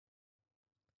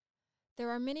There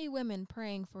are many women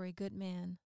praying for a good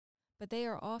man, but they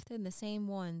are often the same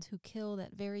ones who kill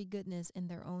that very goodness in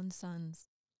their own sons.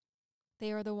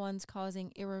 They are the ones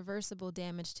causing irreversible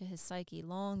damage to his psyche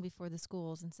long before the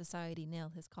schools and society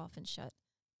nail his coffin shut.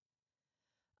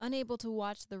 Unable to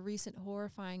watch the recent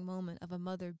horrifying moment of a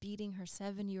mother beating her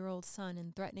 7-year-old son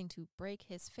and threatening to break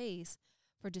his face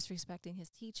for disrespecting his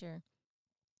teacher,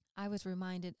 I was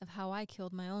reminded of how I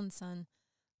killed my own son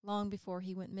long before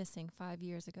he went missing 5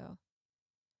 years ago.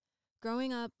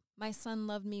 Growing up, my son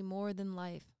loved me more than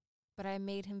life, but I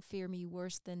made him fear me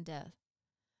worse than death.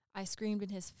 I screamed in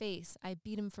his face, I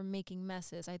beat him for making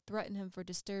messes, I threatened him for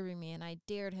disturbing me, and I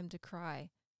dared him to cry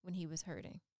when he was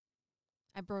hurting.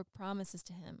 I broke promises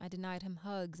to him, I denied him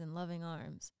hugs and loving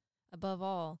arms. Above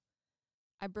all,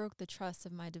 I broke the trust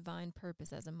of my divine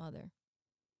purpose as a mother.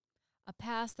 A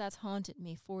past that's haunted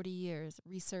me 40 years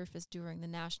resurfaced during the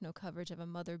national coverage of a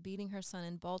mother beating her son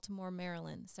in Baltimore,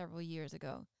 Maryland, several years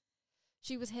ago.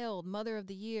 She was hailed Mother of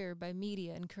the Year by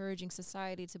media, encouraging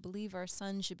society to believe our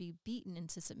sons should be beaten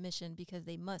into submission because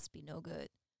they must be no good.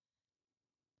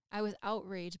 I was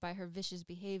outraged by her vicious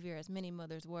behavior, as many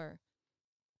mothers were.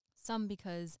 Some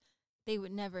because they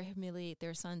would never humiliate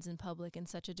their sons in public in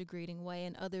such a degrading way,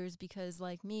 and others because,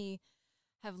 like me,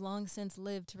 have long since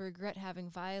lived to regret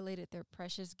having violated their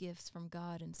precious gifts from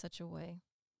God in such a way.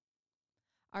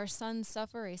 Our sons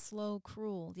suffer a slow,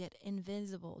 cruel, yet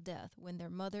invisible death when their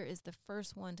mother is the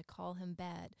first one to call him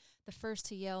bad, the first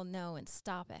to yell no and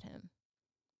stop at him.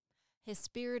 His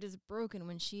spirit is broken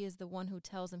when she is the one who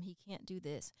tells him he can't do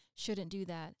this, shouldn't do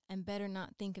that, and better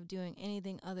not think of doing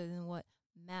anything other than what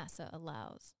Massa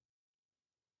allows.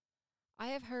 I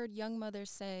have heard young mothers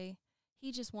say,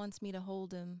 he just wants me to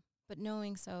hold him, but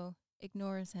knowing so,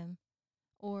 ignores him.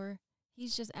 Or,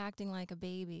 he's just acting like a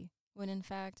baby, when in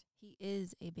fact, he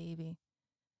is a baby.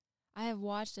 I have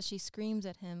watched as she screams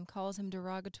at him, calls him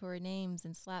derogatory names,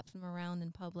 and slaps him around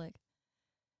in public.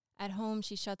 At home,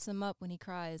 she shuts him up when he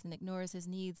cries and ignores his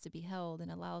needs to be held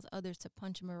and allows others to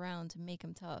punch him around to make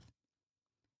him tough.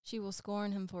 She will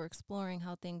scorn him for exploring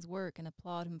how things work and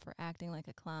applaud him for acting like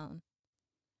a clown.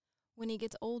 When he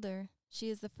gets older, she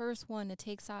is the first one to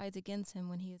take sides against him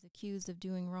when he is accused of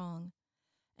doing wrong,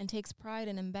 and takes pride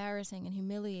in embarrassing and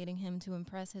humiliating him to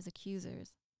impress his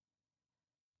accusers.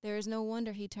 There is no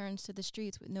wonder he turns to the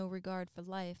streets with no regard for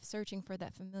life, searching for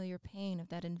that familiar pain of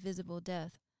that invisible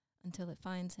death until it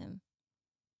finds him.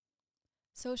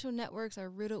 Social networks are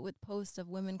riddled with posts of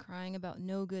women crying about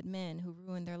no good men who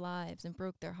ruined their lives and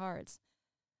broke their hearts.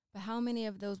 But how many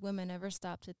of those women ever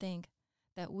stop to think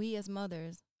that we as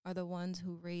mothers are the ones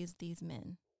who raised these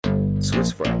men?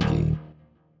 Swiss Frankie.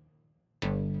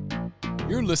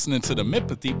 You're listening to the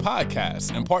Mympathy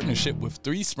Podcast in partnership with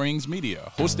Three Springs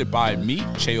Media, hosted by me,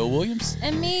 Cheo Williams.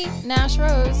 And me, Nash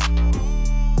Rose.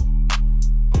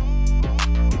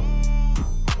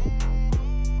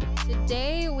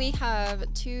 Today we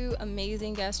have two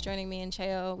amazing guests joining me and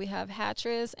Cheo. We have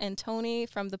Hattress and Tony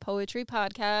from the Poetry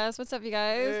Podcast. What's up, you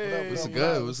guys? Hey, what's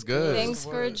good? What's good? Thanks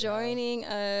for joining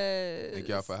us. Thank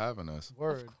y'all for having us.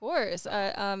 Of course.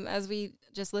 As we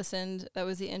just listened, that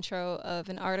was the intro of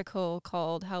an article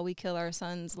called How We Kill Our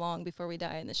Sons Long Before We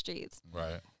Die in the Streets.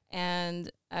 Right.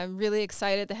 And I'm really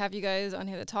excited to have you guys on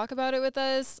here to talk about it with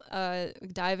us,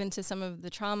 dive into some of the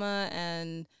trauma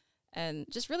and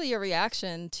just really your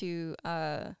reaction to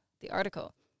the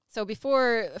article. So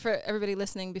for everybody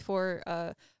listening, before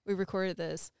we recorded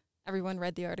this, everyone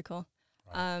read the article.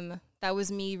 Right. That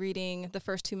was me reading the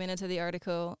first 2 minutes of the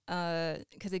article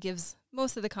because it gives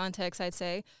most of the context, I'd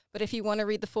say. But if you want to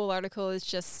read the full article,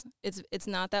 it's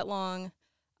not that long.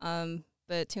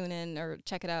 But tune in or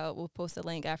check it out. We'll post a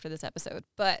link after this episode.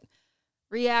 But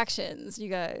reactions, you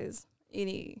guys,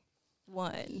 anyone?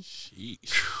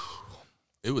 Sheesh.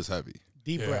 It was heavy.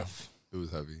 Deep breath. It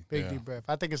was heavy. Big deep breath.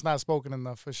 I think it's not spoken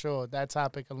enough for sure. That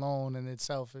topic alone in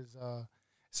itself is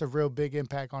it's a real big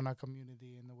impact on our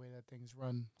community and the way that things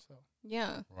run. So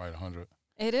yeah, right, 100.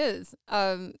 It is.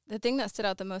 The thing that stood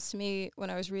out the most to me when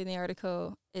I was reading the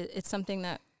article, it's something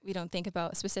that we don't think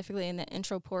about specifically in the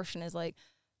intro portion. Is like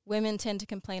women tend to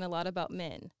complain a lot about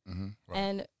men, right.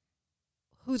 And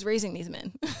who's raising these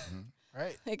men?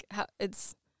 Right. Like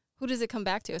who does it come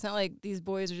back to? It's not like these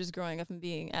boys are just growing up and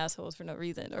being assholes for no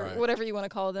reason or whatever you want to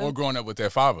call them. Or growing up with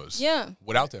their fathers. Yeah.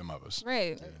 Without their mothers. Right.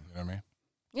 You know what I mean?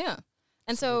 Yeah.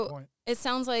 And so it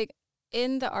sounds like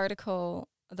in the article,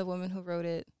 the woman who wrote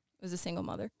it was a single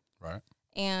mother. Right.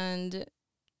 And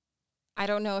I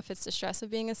don't know if it's the stress of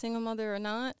being a single mother or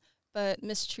not, but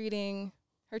mistreating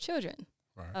her children.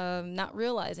 Right. Not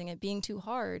realizing it, being too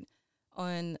hard.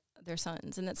 on their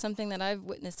sons. And that's something that I've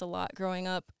witnessed a lot growing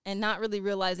up and not really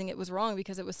realizing it was wrong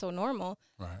because it was so normal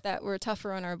Right. that we're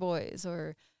tougher on our boys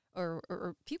or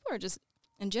people are just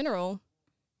in general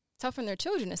tough on their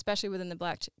children, especially within the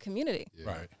black community,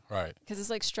 Yeah. Right. because it's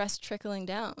like stress trickling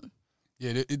down.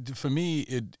 Yeah, for me,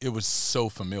 it was so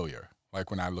familiar. Like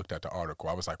when I looked at the article,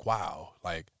 I was like, wow.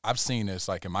 Like I've seen this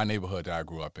like in my neighborhood that I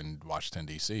grew up in, Washington,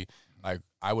 D.C. Like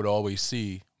I would always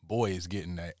see boys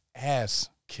getting their ass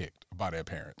kicked by their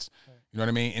parents. You know what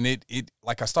I mean? And it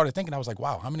like I started thinking, I was like,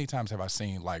 wow, how many times have I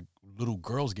seen like little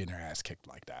girls getting their ass kicked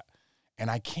like that? And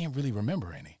I can't really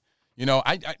remember any. You know,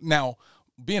 I now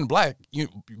being black,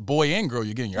 boy and girl,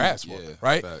 you're getting your ass whooped, Yeah,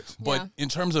 right? facts. But Yeah. in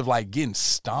terms of like getting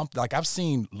stomped, like I've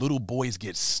seen little boys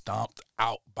get stomped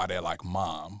out by their like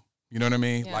mom. You know what I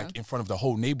mean? Yeah. Like in front of the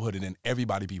whole neighborhood, and then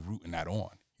everybody be rooting that on.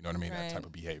 You know what I mean? Right. That type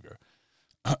of behavior.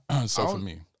 So for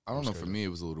me, I don't know. it's For crazy. me, it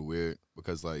was a little weird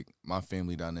because like my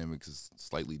family dynamics is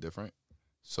slightly different.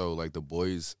 So like the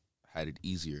boys had it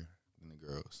easier than the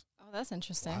girls, Oh, that's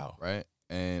interesting. Wow. right?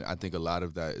 And I think a lot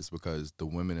of that is because the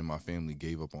women in my family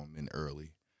gave up on men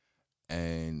early,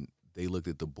 and they looked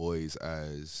at the boys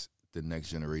as the next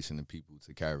generation of people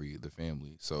to carry the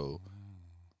family. So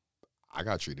I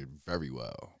got treated very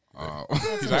well.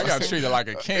 He's like, I got treated like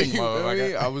a king, You feel motherfucker.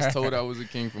 me? I was told I was a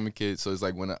king from a kid. So it's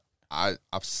like when I've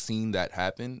seen that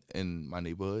happen in my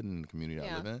neighborhood and the community I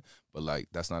Yeah. live in, but like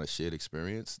that's not a shared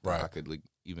experience that Right. I could like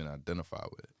even identify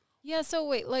with. Yeah. So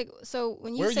wait, like, so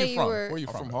when you Where are say you from? were Where are you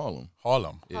I'm from? from Harlem.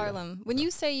 Harlem. Yeah. Harlem, when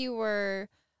you say you were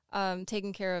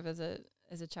taken care of as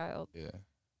a child, Yeah.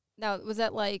 now was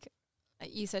that like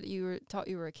you said you were taught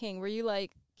you were a king? Were you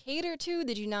like catered to?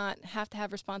 Did you not have to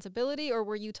have responsibility, or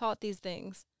were you taught these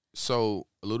things? So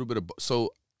a little bit of so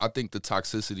I think the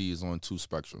toxicity is on two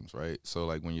spectrums, right? So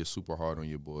like when you're super hard on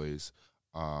your boys,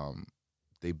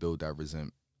 they build that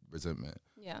resentment.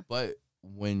 Yeah. But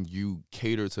when you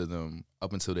cater to them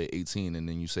up until they're 18 and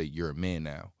then you say you're a man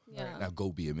now, Yeah. now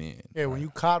go be a man. Yeah, when you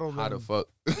coddle How the them. fuck?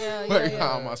 Yeah, like yeah,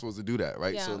 how yeah. am I supposed to do that,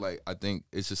 right? So Yeah. like I think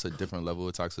it's just a different level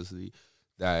of toxicity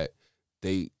that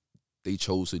they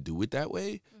chose to do it that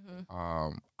way.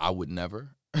 Mm-hmm. I would never.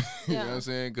 You know Yeah. what I'm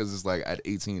saying? Because it's like at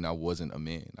 18, I wasn't a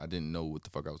man. I didn't know what the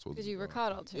fuck I was supposed to Because do. you were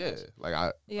coddled too Yeah, much. like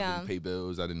I Yeah. didn't pay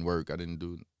bills. I didn't work. I didn't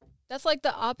do. That's like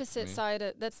the opposite Me?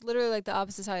 side. That's literally like the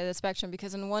opposite side of the spectrum.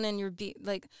 Because on one end, you're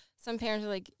like some parents are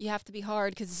like, you have to be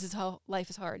hard because this is how life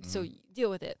is hard. So you deal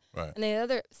with it. Right. And the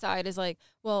other side is like,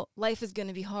 well, life is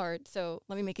gonna be hard, so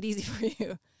let me make it easy for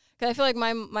you. Because I feel like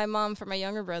my mom for my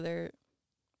younger brother.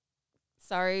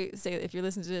 Sorry, say if you're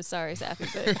listening to this, sorry,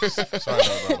 Safi, but Sorry,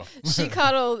 little brother. she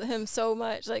coddled him so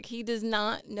much. Like he does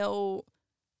not know.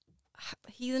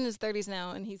 He's in his 30s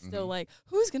now, and he's still like,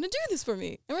 "Who's gonna do this for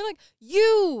me?" And we're like,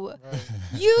 "You,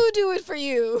 you do it for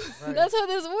you." Right. That's how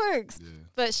this works. Yeah.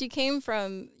 But she came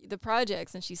from the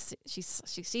projects, and she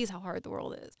sees how hard the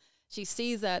world is. She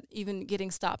sees that even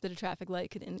getting stopped at a traffic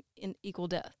light could equal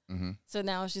death. Mm-hmm. So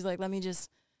now she's like, let me just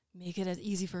make it as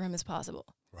easy for him as possible.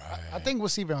 Right. I think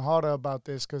what's even harder about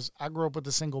this, because I grew up with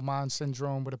the single mom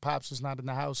syndrome, where the pops was not in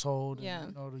the household. And, Yeah.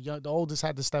 you know, the oldest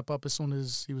had to step up as soon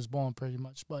as he was born, pretty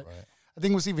much. But Right. I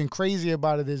think what's even crazy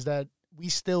about it is that we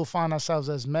still find ourselves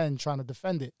as men trying to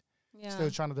defend it. Yeah.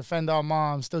 Still trying to defend our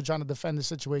moms, still trying to defend the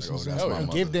situations that's and, my and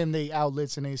mother. give them the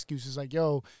outlets and the excuses like,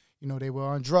 yo, you know, they were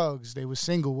on drugs, they were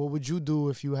single. What would you do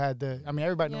if you had the, I mean,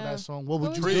 everybody know Yeah. that song. What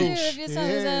would you would do? you do if your son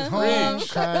was at home, home?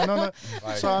 crying on the-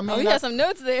 Like- So I mean, Oh, you that- got some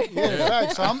notes there. yeah,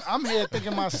 fact. So I'm here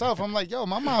thinking myself, I'm like, yo,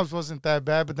 my mom's wasn't that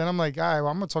bad. But then I'm like, all right, well,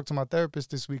 I'm going to talk to my therapist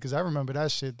this week because I remember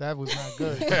that shit. That was not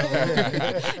good.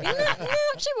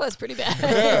 She was pretty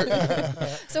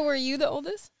bad. So were you the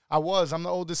oldest? I'm the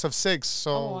oldest of 6.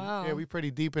 So, Oh, wow. yeah, we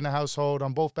pretty deep in the household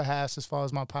on both behalves as far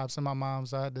as my pops and my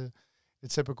moms. I had the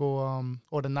typical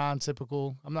or the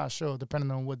non-typical. I'm not sure,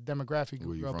 depending on what demographic Where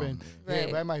you you grew up from? in. Yeah. Right.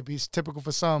 Yeah, that might be typical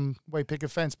for some. Wait, pick a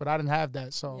fence, but I didn't have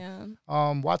that. So,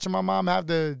 Yeah. watching my mom have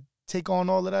to take on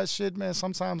all of that shit, man,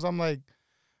 sometimes I'm like,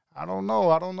 I don't know.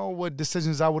 I don't know what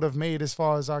decisions I would have made as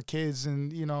far as our kids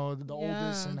and, you know, the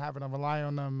oldest Yeah. and having to rely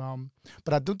on them.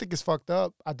 But I do think it's fucked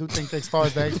up. I do think that as far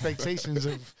as the expectations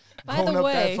of By growing the up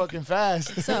way, that fucking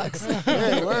fast. it sucks.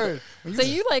 Yeah, word. When So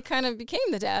you like kind of became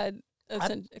the dad,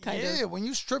 kind yeah, of. when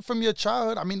you strip from your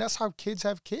childhood, I mean, that's how kids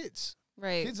have kids.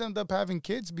 Right. Kids end up having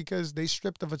kids because they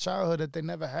stripped of a childhood that they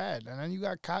never had. And then you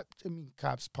got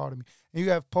cops, pardon me. And you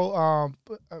have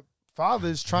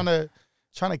fathers trying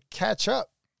to catch up.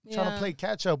 Trying to Yeah. play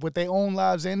catch up with their own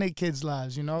lives and their kids'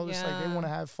 lives, you know? It's like they Yeah. want to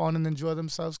have fun and enjoy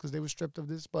themselves because they were stripped of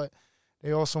this. But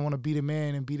they also want to be the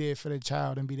man and be there for their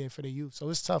child and be there for their youth. So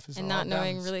it's tough. It's And a not hard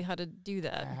knowing balance. really how to do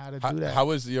that. And how to do that. How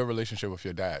was your relationship with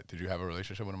your dad? Did you have a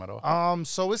relationship with him at all?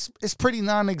 So it's pretty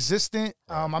non-existent.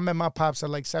 I met my pops at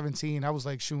like 17. I was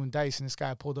like shooting dice, and this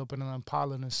guy pulled up in an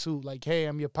Impala in a suit, like, "Hey,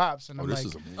 I'm your pops," and I'm this like,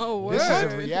 is a movie. Oh, "This is a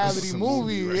word. reality This is a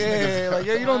movie." movie right Yeah, like,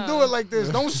 yeah, you don't do it like this.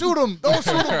 Don't shoot him. Don't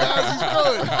shoot him,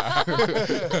 guys. He's good.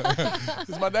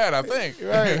 It's my dad, I think.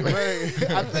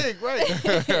 Right. I think right.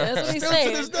 That's what he's Still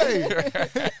saying. to this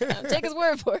day. Take his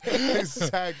word for it.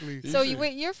 Exactly. So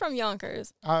wait, you're from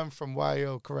Yonkers. I'm from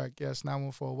YO, correct? Yes,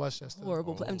 914 Westchester.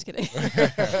 Horrible. I'm just kidding.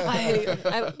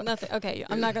 Nothing. Okay,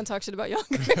 I'm not gonna talk shit about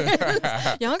Yonkers.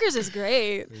 Yonkers is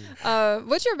great.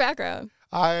 What's your background?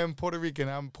 I am Puerto Rican.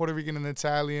 I'm Puerto Rican and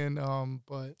Italian.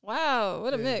 But Wow,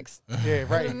 what a Yeah. mix. yeah,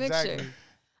 right. a mixture. Exactly.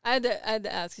 I had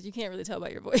to ask because you can't really tell by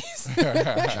your voice.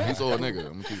 He's all nigga.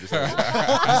 I'm gonna keep this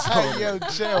out. Yo,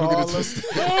 chill, Harlem.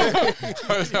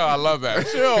 I love that.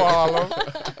 Chill, Harlem.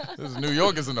 This is New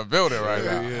York is in the building right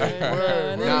now.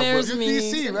 And then Nah, there's You me.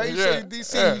 DC, right? You Yeah. say you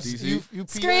DC. Yeah. You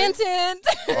PA? Scranton.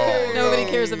 Oh, Nobody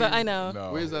cares about. I know.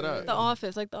 No. Where's that at? The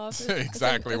office, like the office.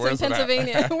 Exactly. It's Where's in it at?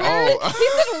 Pennsylvania. Oh. He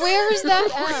said, "Where is that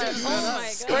at?" Oh my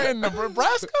god. Scranton,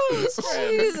 Nebraska?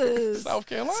 Jesus. South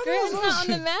Carolina? Scranton's not on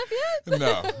the map yet.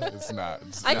 No, it's not.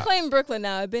 It's I not. claim Brooklyn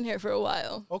now. I've been here for a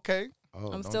while. Okay.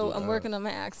 Oh, I'm don't do that. working on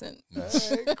my accent. All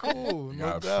right, cool. You No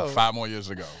got doubt. 5 more years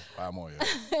to go. 5 more years.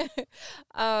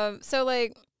 So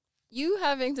like you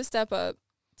having to step up,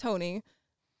 Tony,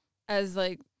 as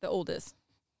like the oldest.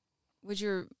 Was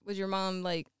your mom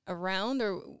like around,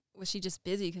 or was she just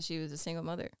busy because she was a single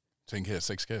mother? 10 kids,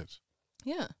 6 kids.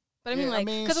 Yeah. But I Yeah, mean, I like,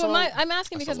 mean, because so I'm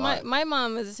asking that's because a lot. my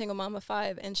mom was a single mom of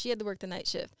 5, and she had to work the night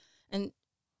shift, and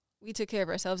we took care of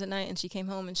ourselves at night, and she came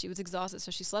home and she was exhausted, so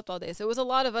she slept all day. So it was a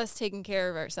lot of us taking care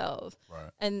of ourselves,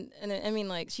 Right. and I mean,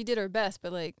 like, she did her best,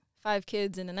 but like 5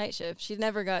 kids in a night shift, she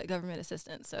never got government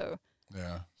assistance, so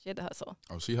Yeah. she had to hustle.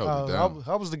 Oh, she held it down.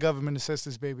 I was the government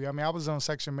assistance baby. I mean, I was on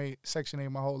Section 8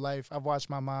 my whole life. I've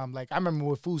watched my mom. Like, I remember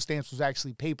when food stamps was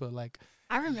actually paper. Like,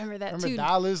 I remember that remember too.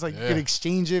 dollars? Like, you Yeah. could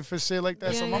exchange it for shit like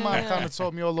that. Yeah, so my yeah, mom yeah. kind of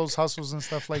taught me all those hustles and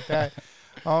stuff like that.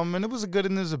 And it was a good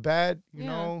and there's a bad, you Yeah.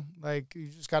 know? Like, you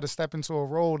just got to step into a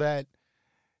role that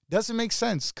doesn't make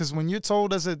sense. Because when you're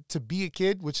told to be a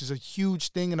kid, which is a huge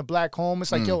thing in a black home,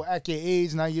 it's like, yo, at your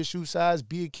age, not your shoe size,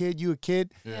 be a kid, you a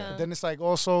kid. Yeah. But then it's like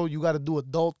also you got to do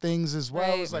adult things as well.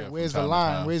 Right. It's like, Yeah, from where's the time to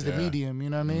line? time, Where's the yeah. medium? You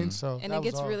know what I mean? So And that it was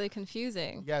gets hard. really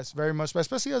confusing. Yes, very much, but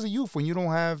especially as a youth when you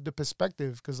don't have the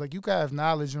perspective, because like you can have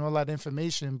knowledge and all that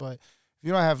information, but if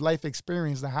you don't have life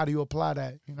experience, then how do you apply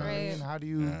that? You know what I Right. mean? How do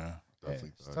you? Yeah.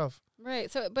 Definitely. It's tough.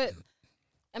 Right. So, but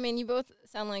I mean, you both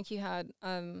sound like you had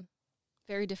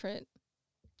very different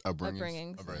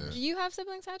upbringings. Upbringings. Do you have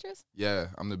siblings, Hatris? Yeah,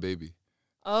 I'm the baby.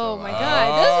 Oh So, my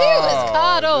God, this was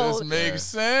coddled. This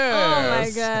makes Yeah. sense. Oh my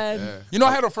God. Yeah. You know,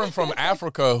 I had a friend from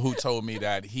Africa who told me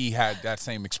that he had that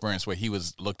same experience where he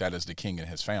was looked at as the king in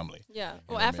his family. Yeah. know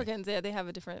Well, what I mean? Africans, yeah, they have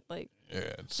a different like.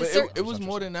 Yeah. But Just it was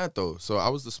more than that though. So I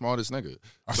was the smartest nigga.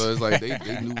 So it's like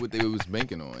they knew what they was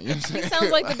banking on. You know what I'm saying? He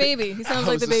sounds like the baby. He sounds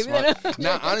I like the was baby. smart-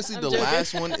 Now, honestly, I'm the joking.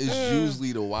 last one is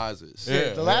usually the wisest.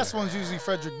 Yeah. The last one's usually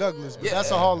Frederick Douglass, but Yeah.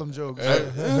 that's a Harlem joke.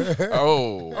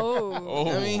 Oh. Oh.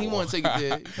 I mean, he want to take it there. You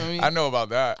know what I mean? I know about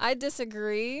that. I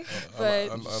disagree, A but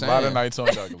lot saying. of nights on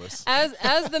Douglas.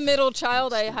 as the middle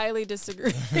child, I highly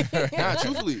disagree. Nah,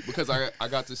 truthfully, because I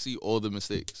got to see all the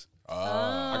mistakes.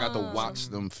 I got to watch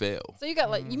them fail. So you got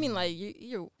like, you mean like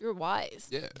you're wise.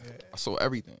 Yeah. I saw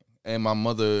everything. And my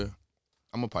mother,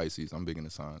 I'm a Pisces. I'm big into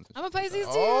signs. I'm a Pisces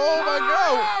too. Oh my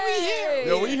God. We here.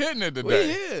 Yo, we hitting it today.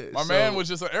 We here. My So- man was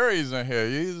just an Aries in here.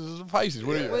 He's a Pisces.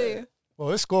 What are you? Wait. Well,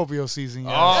 it's Scorpio season,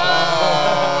 yeah.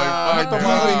 Oh, the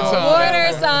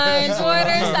Water signs.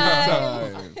 Water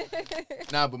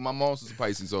signs. Nah, but my mom's was a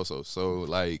Pisces also. So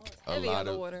like a Heavy on lot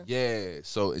the of water. yeah.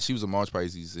 So and she was a March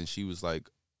Pisces and she was like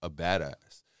a badass.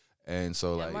 And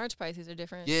so Yeah, like March Pisces are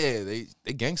different. yeah, they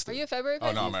gangster. Are you a February Oh,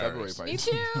 Pisces? no, I'm February Aries. Pisces?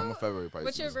 Me too. I'm a February Pisces.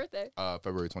 What's your birthday?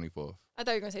 February 24th. I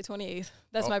thought you were gonna say 28th.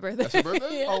 That's Oh, my birthday. that's your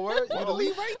birthday? Yeah. Oh, word? You the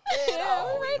lead right there? Yeah,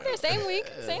 we're right there. Same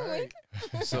week. Same week.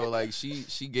 So like she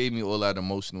gave me all that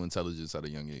emotional intelligence at a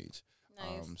young age.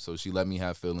 Nice. So she let me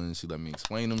have feelings. She let me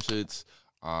explain them shits.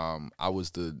 I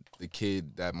was the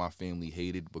kid that my family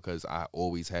hated because I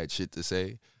always had shit to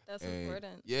say. That's And,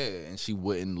 important. Yeah, and she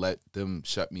wouldn't let them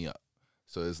shut me up.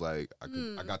 So it's like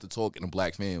I got to talk in a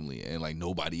black family, and like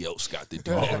nobody else got to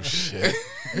do Oh that. shit!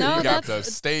 No, You got the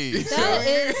that's stage. that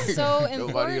is so important.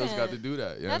 Nobody else got to do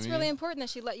that. You know That's what I really mean? important that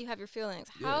she let you have your feelings.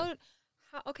 Yeah.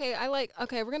 How okay,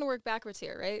 we're gonna work backwards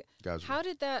here, right? Gotcha. How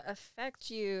did that affect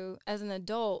you as an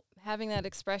adult having that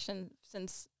expression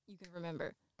since you can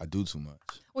remember? I do too much.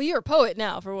 Well, you're a poet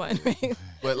now, for one. Right?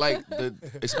 But like,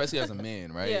 especially as a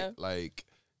man, right? Yeah. Like,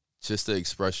 just to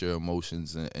express your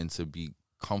emotions and to be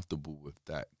comfortable with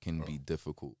that can be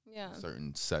difficult Yeah. in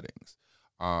certain settings.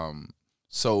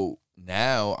 So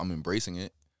now I'm embracing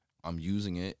it. I'm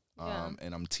using it. Yeah.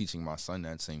 And I'm teaching my son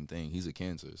that same thing. He's a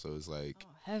Cancer, so it's like,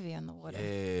 Oh, heavy on the water.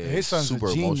 yeah, His son's super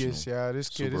a genius, emotional. yeah. This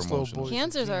kid, Super this little emotional. boy.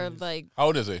 Cancers are like, How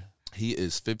old is he? He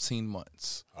is 15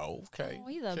 months. Okay. oh,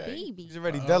 he's a baby. He's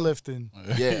already deadlifting.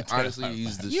 Yeah, honestly,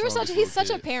 he's the He's strongest such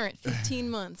a little kid. parent. 15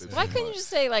 months. 15 Why couldn't you just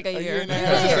say like a year? and a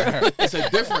half. It's a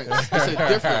difference. It's a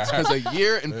difference because a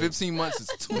year and 15 months is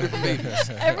two different babies.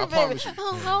 I Everybody, promise you.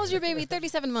 oh, how old's your baby?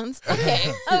 37 months. Okay,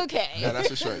 okay. Yeah,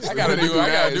 that's a stretch. I gotta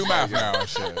do math Yeah. now and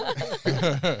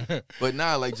shit. But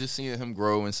nah, like just seeing him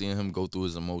grow and seeing him go through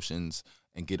his emotions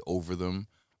and get over them,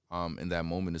 in that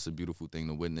moment, it's a beautiful thing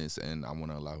to witness, and I want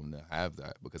to allow him to have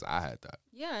that because I had that.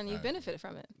 Yeah, and you benefited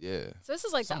from it. Yeah, So this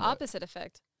is like the Somewhat. opposite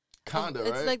effect. kinda,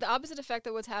 It's right? like the opposite effect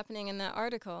of what's happening in that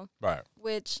article, Right.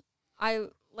 which I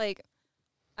like.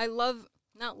 I love,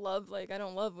 not love, like I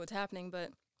don't love what's happening,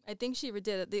 but I think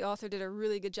the author did a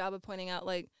really good job of pointing out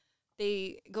like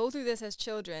they go through this as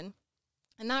children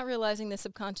and not realizing the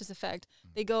subconscious effect.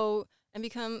 They go and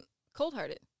become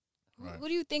cold-hearted. Right. Who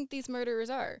do you think these murderers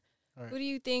are? Right. Who do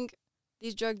you think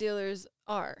these drug dealers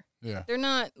are? Yeah. They're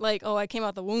not like, oh, I came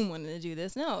out the womb wanting to do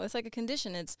this. No, it's like a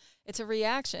condition. It's a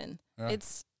reaction. Yeah.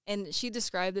 And she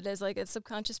described it as like a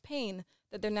subconscious pain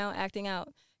that they're now acting out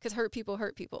because hurt people,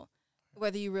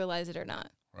 whether you realize it or not.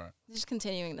 Right. Just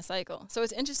continuing the cycle. So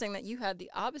it's interesting that you had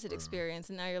the opposite experience,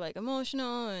 and now you're like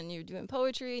emotional, and you're doing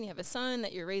poetry, and you have a son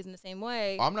that you're raising the same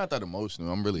way. I'm not that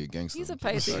emotional. I'm really a gangster. He's a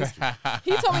People say- Pisces.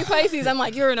 He told me Pisces. I'm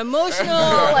like, you're an emotional.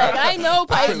 Like I know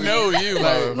I Pisces. know you, My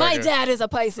motherfucker. dad is a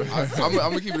Pisces. I'm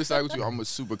gonna keep it aside with you. I'm a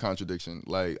super contradiction.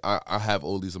 Like I have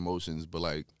all these emotions, but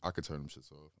like I could turn them shits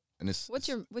off. And it's What's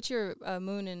your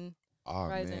moon and? oh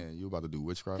rising? man, you about to do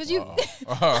witchcraft? Because you,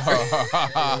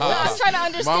 Uh-oh. I'm trying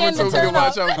to Mama understand the told me to turn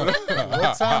watch off. out for that.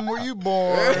 What time were you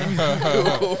born?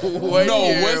 What No,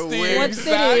 year, what's the when? What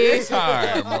exact city?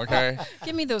 time? Okay,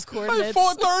 Give me those like coordinates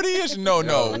 4:30ish. No,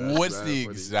 Yo, that's what's bad the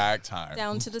funny. exact time?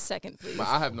 down to the second, please. But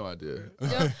I have no idea.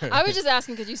 I was just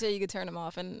asking because you say you could turn them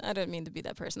off, and I don't mean to be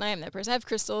that person. I am that person. I have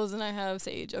crystals and I have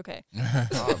sage. Okay.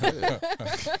 Oh, man.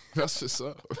 That's just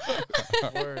up.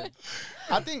 Word.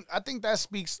 I think that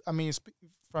speaks. I mean,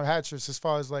 from Hatcher's as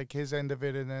far as like his end of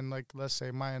it, and then like let's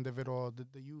say my end of it, or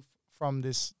the youth from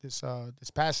this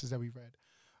passage that we read,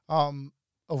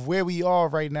 of where we are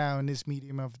right now in this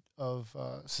medium of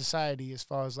society, as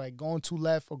far as like going too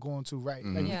left or going too right.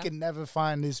 Like Yeah. we can never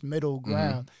find this middle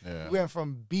ground. Yeah. We went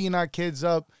from beating our kids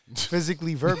up,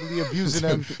 physically, verbally abusing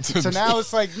them, to now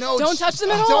it's like no, Don't touch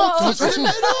them at all. Don't touch them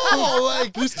at all.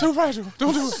 Like It's too fragile.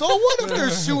 Don't do it. so what if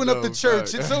they're shooing up the No,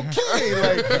 church? fact. It's okay.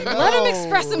 Like Let him no.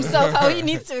 express himself how he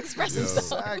needs to express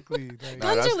himself. Exactly. Like,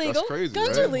 Nah, Guns that's are legal. crazy,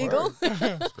 Guns right? are legal.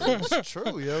 it's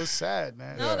true. Yo, it's sad,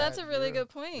 man. No, that's a Sad, really yeah. good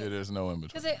point. Yeah, there's no in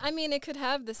between. Because I mean, it could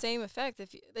have the same effect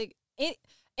if you like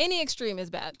any extreme is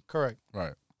bad. Correct.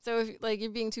 Right. So if like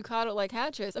you're being too coddled like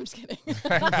Hatchers, I'm just kidding.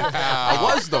 I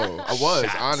was though. I was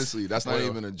Shots. honestly. That's not Well,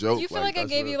 even a joke. Do you feel like I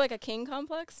that's gave real. you like a king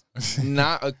complex?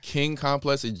 Not a king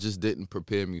complex. It just didn't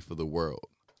prepare me for the world.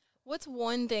 What's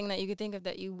one thing that you could think of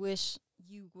that you wish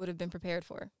you would have been prepared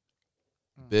for?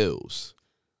 Bills.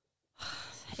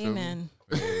 Feel me? Amen.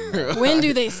 When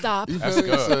do they stop? You That's feel me?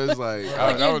 good. So it's like,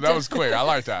 That was quick. I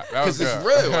like that. That was because it's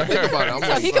good. real. I think about it. I'm So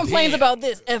like, he complains about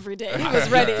this every day. He was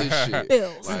ready. this shit.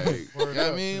 Bills. Like, you know what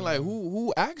I mean? Like,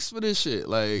 who asked for this shit?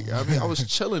 Like, I mean, I was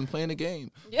chilling playing a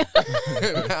game. Yeah.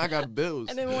 Now I got bills.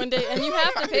 And then one day, and you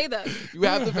have to pay them. You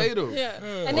have to pay them. Yeah.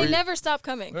 And Or they you- never stop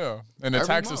coming. Yeah, and the Every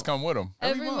taxes month. come with them.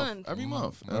 Every month. Every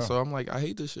month. Yeah. And so I'm like, I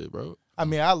hate this shit, bro. I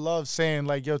mean, I love saying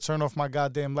like, "Yo, turn off my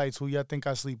goddamn lights." Who y'all think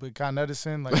I sleep with? Con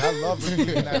Edison. Like, I love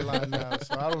repeating that line now.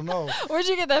 So I don't know. Where'd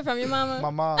you get that from? Your mama? My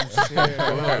mom's. Yeah.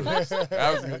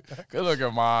 That was good. Good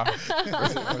looking, Ma.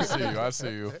 I see you. I see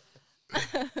you.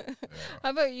 How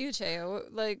about you, Cheo?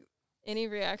 Like, any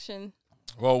reaction?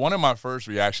 Well, one of my first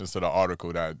reactions to the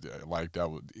article that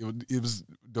it was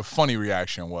the funny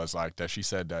reaction was like that she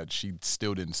said that she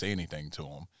still didn't say anything to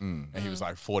him, and he was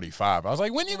like 45. I was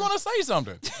like, when you gonna say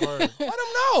something? Let him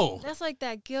know. That's like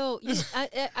that guilt.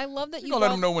 I love that You you gonna let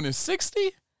brought- him know when it's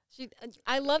 60?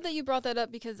 I love that you brought that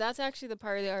up because that's actually the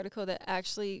part of the article that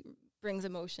actually brings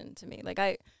emotion to me.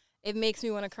 Like it makes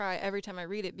me want to cry every time I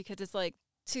read it because it's like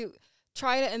to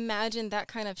try to imagine that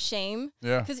kind of shame.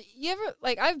 Yeah. Because you ever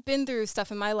like I've been through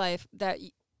stuff in my life that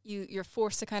you're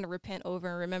forced to kind of repent over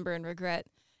and remember and regret,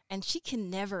 and she can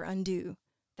never undo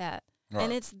that. Right.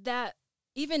 And it's that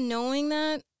even knowing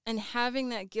that and having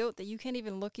that guilt that you can't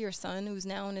even look your son, who's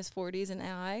now in his 40s, in the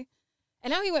eye.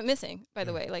 And now he went missing, by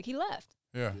the way. Like, he left.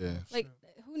 Yeah. Yeah. Like,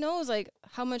 who knows, like,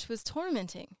 how much was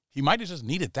tormenting. He might have just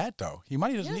needed that, though. He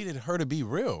might have just needed her to be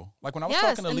real. Like, when I was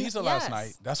talking to and Lisa last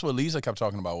night, that's what Lisa kept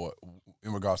talking about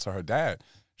in regards to her dad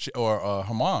or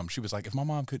her mom. She was like, if my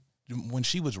mom could, when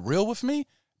she was real with me,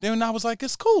 then I was like,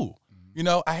 it's cool. You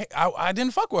know, I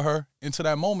didn't fuck with her until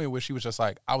that moment where she was just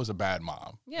like, I was a bad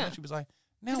mom. Yeah. And she was like,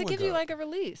 now Does it we're give good. you, like, a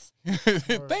release?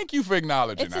 Thank you for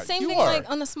acknowledging It's that. the same You thing, are. like,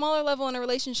 on a smaller level in a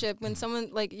relationship when someone,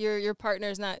 like, your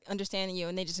partner's not understanding you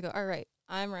and they just go, all right,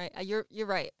 I'm right. You're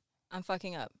right. I'm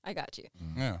fucking up. I got you.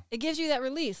 Yeah. It gives you that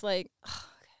release, like,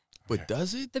 But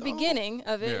does it? the though? beginning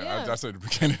of it. Yeah. That's at the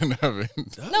beginning of it.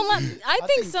 No, I think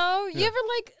think- so. You ever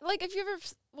like if you ever,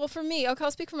 well, for me, okay,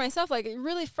 I'll speak for myself. Like,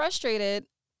 really frustrated,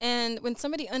 and when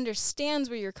somebody understands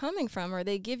where you're coming from, or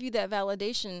they give you that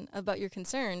validation about your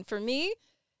concern, for me,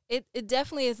 it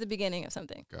definitely is the beginning of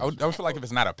something. I would feel like if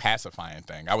it's not a pacifying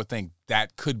thing, I would think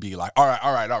that could be like, all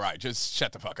right, just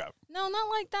shut the fuck up. No, not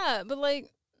like that, but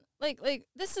like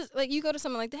this is like, you go to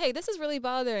someone like, hey, this is really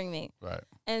bothering me, Right.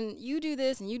 and you do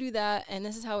this and you do that, and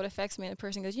this is how it affects me. And the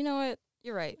person goes, you know what,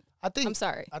 you're right. I think I'm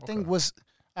sorry. I think was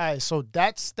all right. So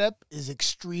that step is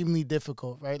extremely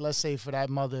difficult, right? Let's say for that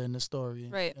mother in the story,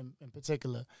 Right. in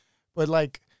particular, but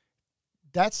like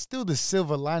that's still the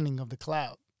silver lining of the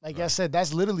cloud. Like I said,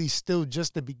 that's literally still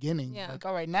just the beginning. Yeah. Like,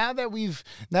 all right, now that we've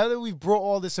brought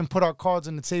all this and put our cards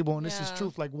on the table and this is Yeah.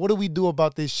 truth, like, what do we do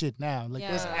about this shit now? Like,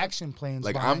 there's Yeah. action plans.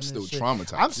 Like, behind I'm this still shit.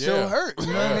 traumatized. I'm still Yeah. hurt. You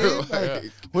know what I mean?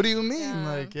 Like, what do you mean?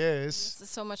 Yeah. Like, yeah, it's.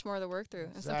 There's so much more to work through,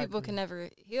 and some people Exactly. can never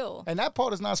heal. And that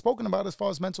part is not spoken about as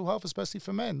far as mental health, especially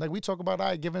for men. Like we talk about, all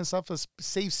right, giving stuff a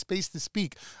safe space to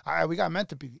speak. All right, we got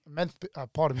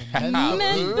pardon me.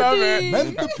 Love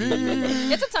it.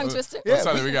 It's a tongue twister. Yeah, I'm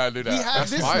telling you, we gotta do that. We have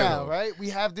That's this fire, now, though. right? We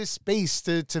have this space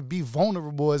to be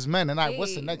vulnerable as men. And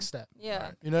what's the Hey. next step?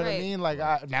 Yeah. You know what I right. mean?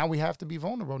 Like now we have to be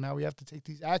vulnerable. Now we have to take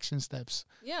these action steps.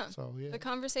 Yeah. So yeah, The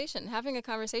conversation, having a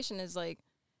conversation is like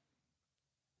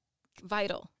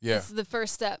vital. Yeah. It's the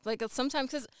first step. Like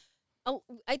sometimes, because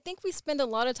I think we spend a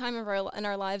lot of time in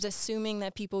our lives assuming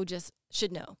that people just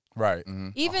should know. Right.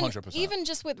 Even 100%. even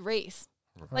just with race.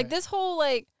 Right. Like this whole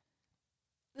like,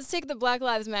 let's take the Black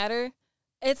Lives Matter.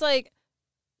 It's like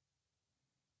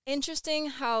interesting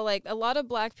how like a lot of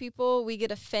black people, we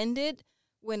get offended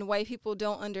when white people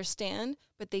don't understand,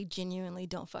 but they genuinely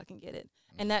don't fucking get it.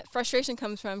 And that frustration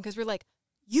comes from because we're like,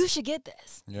 you should get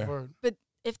this. Yeah. Word. But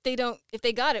if they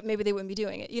got it, maybe they wouldn't be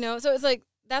doing it, you know? So it's like,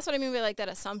 that's what I mean by like that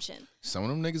assumption. Some of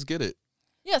them niggas get it.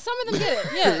 Yeah, some of them get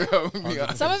it.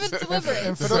 Yeah. Some of it's deliberate.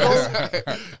 And for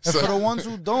the ones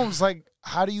who don't, it's like,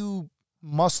 how do you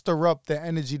muster up the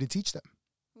energy to teach them?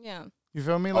 Yeah. You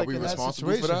feel me? Are Like we in that responsible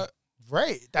situation. for that?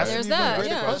 Right. That's There's an even that,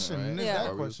 greater yeah. question. Right? There's Yeah. that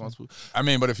Are we question. responsible? I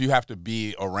mean, but if you have to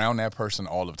be around that person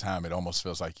all the time, it almost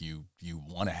feels like you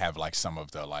want to have like some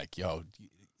of the like, yo,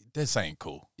 this ain't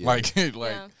cool. Yeah. Like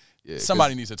Yeah. Yeah, 'cause-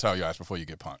 somebody needs to tell your ass before you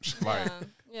get punched. Like, Yeah.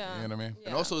 Yeah. you know what I mean? Yeah.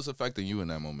 And also, it's affecting you in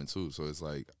that moment too. So it's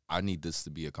like, I need this to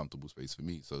be a comfortable space for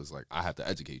me. So it's like, I have to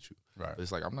educate you. Right. But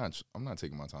it's like, I'm not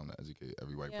taking my time to educate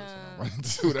every white person Yeah. I'm running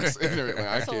into. That's ignorant. Like,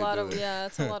 I That's a can't lot do of it.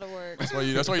 it's a lot of work. That's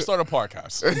why you start a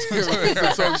podcast.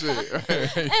 Some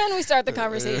shit. And we start the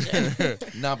conversation.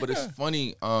 Nah, but it's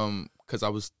funny,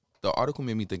 because the article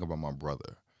made me think about my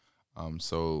brother.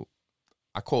 So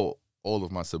I call all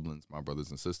of my siblings my brothers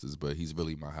and sisters, but he's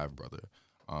really my half brother,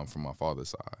 from my father's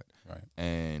side. Right.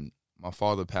 And my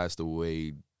father passed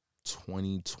away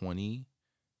 2020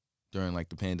 during like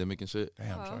the pandemic and shit.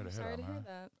 Damn, Oh, sorry I'm to sorry hear to that, hear man.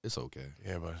 that. It's okay.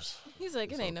 Yeah, but it's- He's like,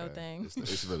 it It's ain't no okay. thing.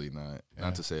 It's really not. Yeah.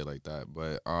 Not to say it like that,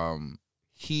 but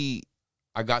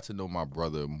I got to know my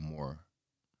brother more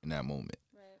in that moment.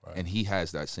 right. And he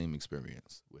has that same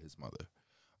experience with his mother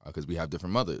because we have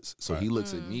different mothers. So Right. he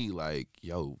looks at me like,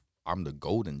 yo, I'm the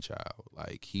golden child.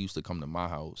 Like, he used to come to my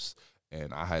house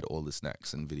and I had all the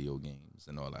snacks and video games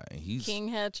and all that. And he's, King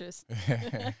Hattress.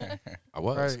 I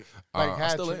was. Right. Like I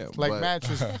still hatchet, am. like but-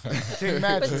 mattress. King But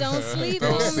mattress. don't sleep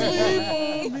Don't on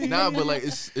sleep me. Nah, but like,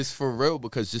 it's for real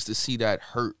because just to see that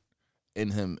hurt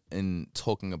in him and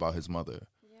talking about his mother.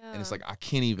 Yeah. And it's like, I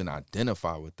can't even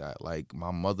identify with that. Like,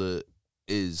 my mother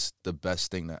is the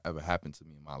best thing that ever happened to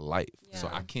me in my life. So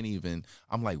Yeah. I can't even,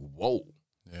 I'm like, whoa,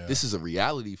 yeah. this is a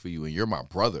reality for you and you're my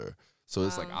brother. So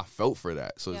it's like, Wow. I felt for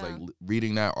that. So it's Yeah. like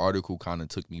reading that article kind of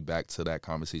took me back to that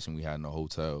conversation we had in the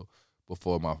hotel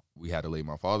before we had to lay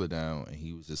my father down. And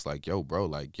he was just like, yo, bro,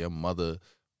 like, your mother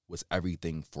was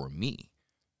everything for me.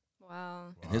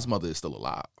 Wow. And his mother is still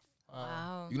alive.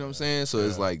 Wow. You know what I'm saying? So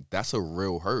it's Yeah. like, that's a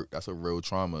real hurt. That's a real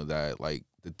trauma that like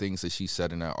the things that she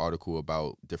said in that article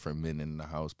about different men in the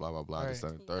house, blah blah blah, Right. this,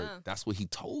 that, and the third. Yeah. That's what he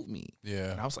told me.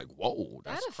 Yeah. And I was like, whoa,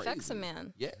 That that's affects crazy. a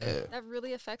man. Yeah. That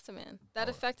really affects a man. That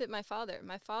Oh. affected my father.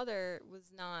 My father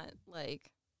was not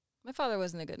like, my father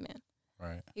wasn't a good man.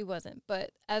 Right. He wasn't.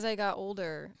 But as I got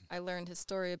older, I learned his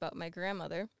story about my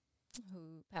grandmother,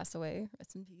 who passed away,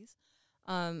 rest in peace.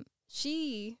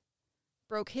 She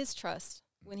broke his trust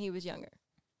when he was younger.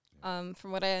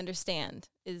 From what I understand,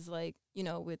 is like, you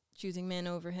know, with choosing men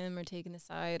over him or taking a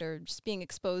side or just being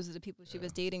exposed to the people she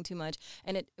was dating too much.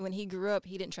 And when he grew up,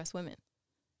 he didn't trust women,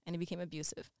 and he became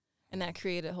abusive, and that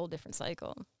created a whole different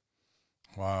cycle.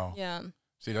 Wow. Yeah.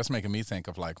 See, that's making me think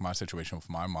of like my situation with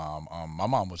my mom. My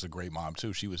mom was a great mom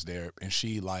too. She was there, and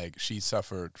she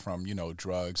suffered from, you know,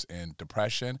 drugs and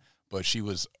depression, but she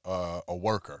was a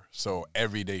worker. So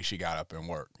every day she got up and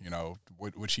worked. You know,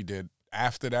 what she did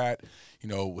after that, you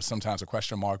know, was sometimes a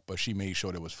question mark, but she made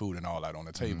sure there was food and all that on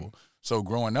the table. So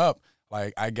growing up,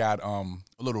 like I got a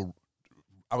little,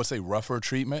 I would say, rougher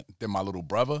treatment than my little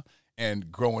brother.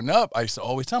 And growing up, I used to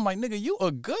always tell him, like, nigga, you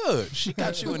are good. She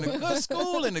got you in a good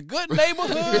school, in a good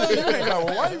neighborhood. You hang out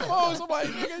with white folks. I'm like,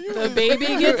 nigga, you The baby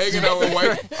gets Hanging out with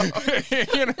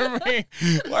white. you know what I mean?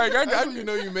 Like, I How do you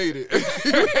know you made it?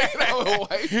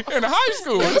 in high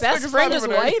school. This best nigga's friend not is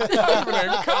even in- white. not even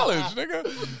in college,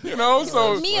 nigga. You know,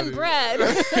 so me and Brad.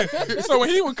 so when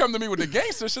he would come to me with the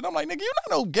gangster shit, I'm like, nigga, you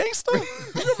not no gangster.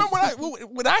 You remember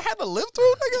what I had to live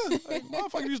through, nigga? Like,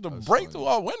 motherfucker used to break through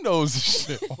our windows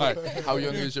and shit. Like, How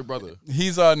young is your brother?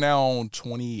 he's now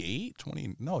 28,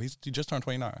 20. No, he just turned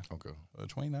 29. Okay.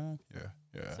 29?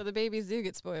 Yeah. So the babies do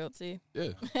get spoiled, see? Yeah.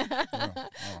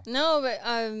 No,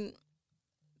 but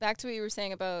back to what you were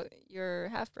saying about your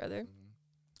half brother.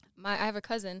 I have a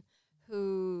cousin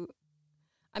who,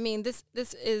 I mean, this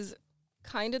is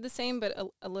kind of the same, but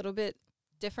a little bit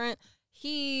different.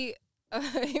 He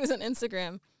was on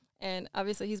Instagram, and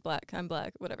obviously he's black. I'm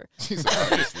black. Whatever.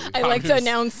 I like to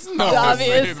announce the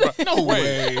obvious. No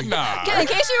way. Nah. In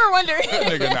case you were wondering.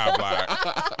 Nigga not black.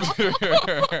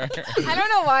 I don't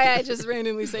know why I just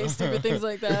randomly say stupid things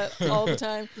like that all the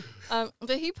time.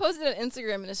 But he posted on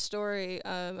Instagram in a story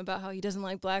about how he doesn't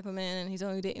like black women and he's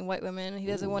only dating white women and he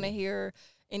doesn't want to hear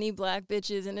any black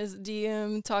bitches in his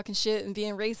DM talking shit and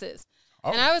being racist.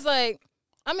 Oh. And I was like,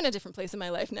 I'm in a different place in my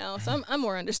life now, so I'm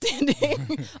more understanding.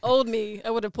 Old me,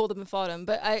 I would have pulled him and fought him.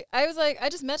 But I was like, I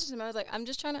just messaged him. I was like, I'm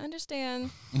just trying to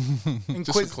understand.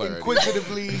 Just for clarity.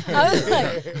 Inquisitively. I was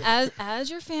like,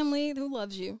 as your family who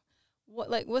loves you,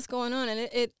 what's going on? And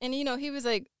and you know, he was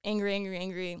like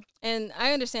angry. And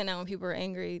I understand now when people are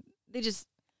angry, it's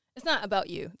not about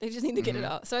you. They just need to get it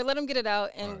out. So I let him get it out,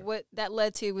 and what that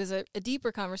led to was a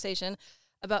deeper conversation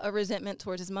about a resentment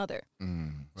towards his mother.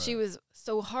 She was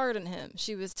so hard on him.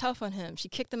 She was tough on him. She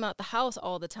kicked him out the house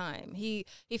all the time. He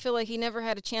felt like he never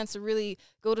had a chance to really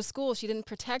go to school. She didn't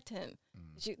protect him.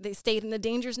 They stayed in the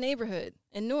dangerous neighborhood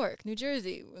in Newark, New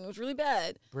Jersey, when it was really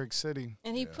bad. Brick City.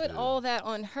 And he put all that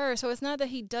on her. So it's not that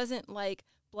he doesn't like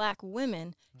black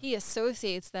women. He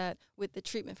associates that with the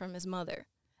treatment from his mother.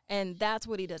 And that's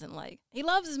what he doesn't like. He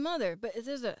loves his mother, but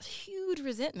there's a huge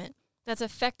resentment that's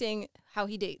affecting how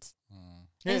he dates.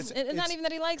 Yeah, And it's not even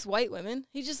that he likes white women.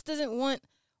 He just doesn't want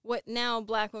what now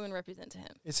black women represent to him.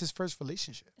 It's his first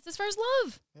relationship. It's his first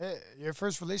love. Yeah, your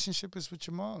first relationship is with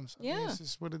your moms. I mean, Yeah. it's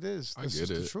just what it is. I That's get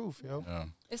just the it. truth, yo. Yeah.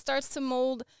 It starts to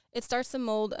mold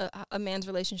a man's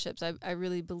relationships, I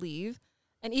really believe.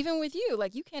 And even with you,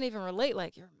 like, you can't even relate.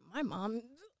 Like, you're my mom.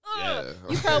 Yeah.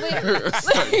 You probably It's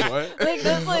like, what? like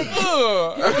that's like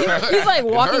he's like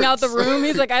walking out the room.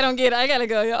 He's like, I don't get it. I gotta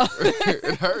go, y'all.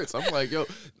 It hurts. I'm like, yo,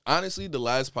 honestly, the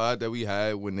last pod that we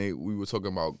had when we were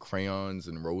talking about crayons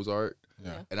and rose art,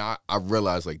 and I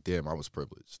realized, like, damn, I was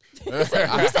privileged.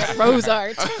 Rose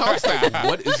art. I was like,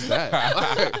 what is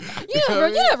that? You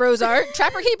know rose art.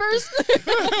 Trapper keepers.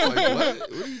 Like,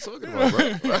 what are you talking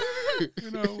about, bro?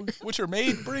 You know, what your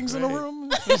maid brings in the room.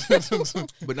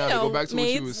 But now to know, go back to what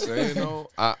you maids. was saying, though,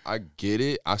 I get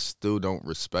it. I still don't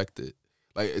respect it.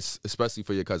 Like, it's especially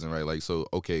for your cousin, right? Like, so,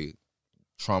 okay,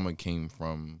 trauma came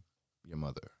from your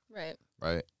mother, Right.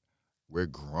 right? We're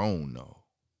grown, though,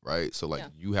 right? So, like, Yeah.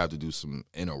 you have to do some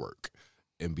inner work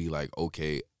and be like,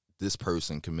 okay, this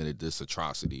person committed this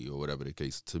atrocity or whatever the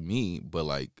case to me, but,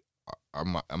 like,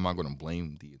 am I going to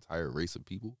blame the entire race of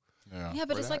people? Yeah,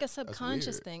 but For it's that? like a That's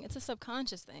subconscious weird. thing. It's a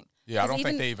subconscious thing. Yeah, I 'Cause don't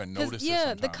think they even 'cause, notice it yeah,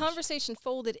 the sometimes. conversation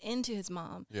folded into his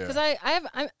mom. Yeah. Because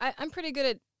I'm pretty good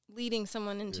at leading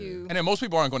someone into. And then most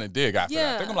people aren't going to dig after that.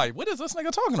 Yeah. They're gonna be like, what is this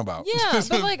nigga talking about? Yeah,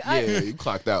 but like Yeah, you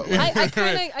clocked out. I It's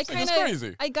crazy.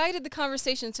 kind of guided the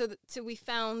conversation so we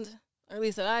found, or at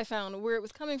least that I found, where it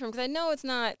was coming from. Because I know it's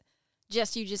not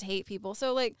just you just hate people.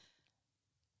 So like,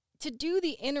 to do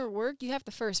the inner work, you have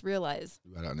to first realize,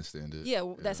 You gotta understand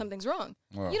it. that something's wrong.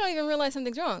 Well, You don't even realize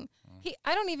something's wrong.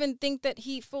 I don't even think that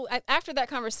he after that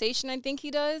conversation, I think he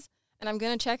does, and I'm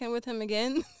gonna check in with him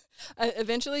again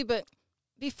eventually. But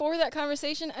before that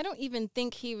conversation, I don't even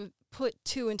think he would put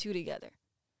 2 and 2 together,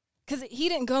 because he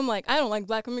didn't come like, I don't like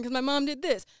black women because my mom did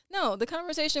this. No, the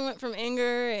conversation went from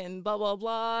anger and blah blah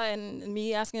blah, and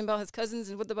me asking about his cousins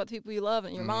and what about the people you love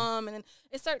and your mom, and then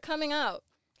it started coming out.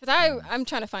 Because I'm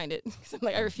trying to find it. 'Cause I'm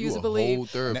like, I refuse to believe. Whole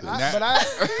therapist.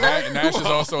 Nash is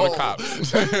also the cops.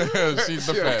 She's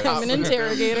the feds. I'm an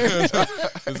interrogator.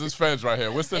 This is feds right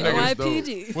here. What's the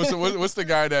NYPD. nigga? What's the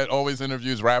guy that always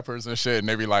interviews rappers and shit, and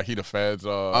they be like, he the feds?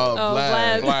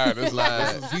 Vlad. Vlad. This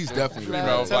Vlad. He's definitely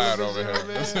female Vlad. Vlad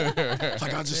over here.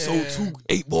 Like, I just sold 2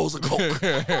 8 balls of coke.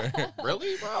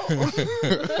 Really, bro?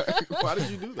 Why did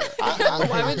you do that?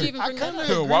 Why would you even bring that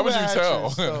up? Why would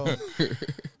you tell?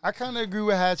 I kind of agree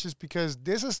with Hatches because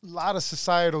there's a lot of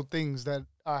societal things that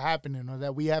are happening or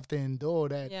that we have to endure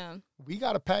that Yeah. we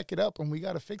got to pack it up and we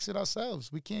got to fix it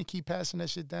ourselves. We can't keep passing that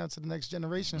shit down to the next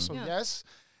generation. So, Yeah. yes,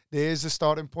 there is a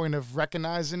starting point of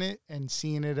recognizing it and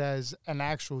seeing it as an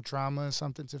actual trauma and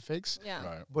something to fix. Yeah.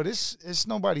 Right. But it's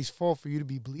nobody's fault for you to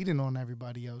be bleeding on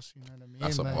everybody else. You know what I mean?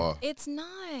 That's a Like, bar. It's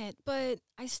not, but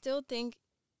I still think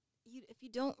if you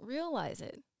don't realize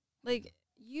it, like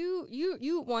you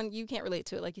can't relate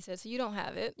to it, like you said, so you don't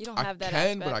have it. You don't have that I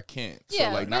can, aspect. but I can't. Yeah,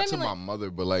 So, like, but not I to mean, my like-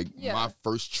 mother, but, like, Yeah. my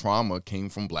first trauma came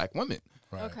from black women.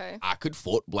 Right. Okay. I could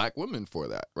fault black women for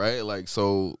that, right? Like,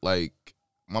 so, like,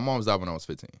 my mom's died when I was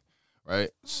 15, right?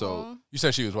 So, Aw. You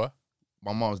said she was what?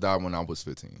 my mom's died when I was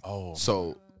 15. Oh,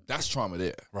 So, that's trauma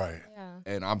there. right. Yeah.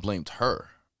 And I blamed her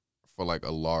for, like,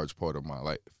 a large part of my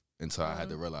life until I had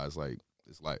to realize, like,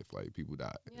 it's life. Like, people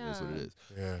die. That's what it Yeah. is.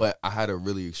 Yeah. But I had a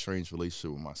really estranged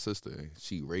relationship with my sister.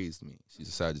 She raised me. She's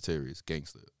a Sagittarius,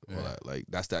 gangster. All Yeah. that. Like,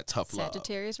 that's that tough love.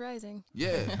 Sagittarius rising.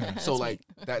 Yeah. That's So, me. like,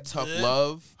 that tough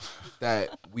love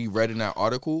that we read in that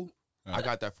article, I Right.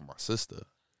 got that from my sister.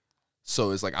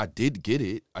 So it's like I did get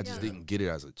it. I just Yeah. didn't get it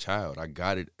as a child. I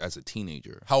got it as a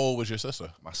teenager. How old was your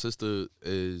sister? My sister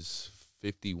is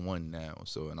 51 now.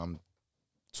 So, and I'm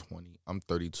 20. I'm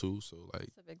 32. So, like,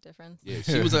 It's a big difference. yeah,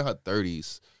 she was in her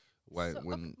 30s when So,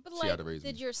 but she had to raise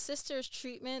did me. your sister's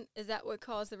treatment, is that what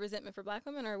caused the resentment for black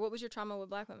women, or what was your trauma with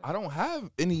black women? I don't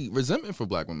have any resentment for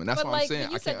black women. That's but what like I'm saying.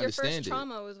 you I said, can't your first understand it.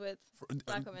 trauma was with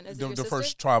black women. Is it The, your the sister?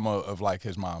 first trauma of like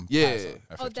his mom. Yeah. passing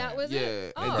at Oh, that 15. was Yeah,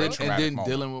 it? Oh, and then, okay. and Traumatic then moment.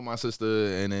 dealing with my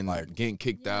sister, and then Like- getting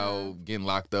kicked Yeah. out, getting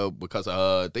locked up because of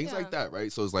her, things Yeah. like that,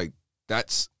 right? So it's like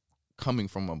that's coming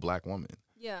from a black woman,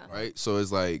 Yeah. right? So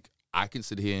it's like I can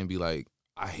sit here and be like,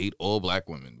 I hate all black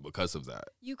women because of that.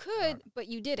 You could, but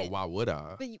you But didn't. why would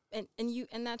I? But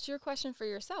and that's your question for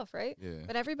yourself, right? Yeah,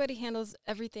 But everybody handles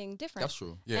everything different. that's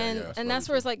true. Yeah, and yeah, and very that's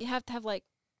where it's true. like you have to have like,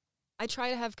 I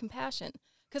try to have compassion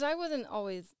because I didn't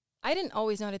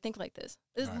always know how to think like this.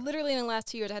 This is Right. literally in the last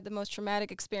 2 years I had the most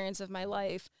traumatic experience of my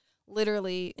life.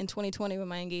 Literally in 2020 when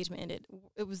my engagement ended,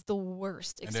 it was the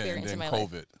worst and experience then in my life.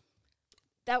 COVID.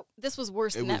 This was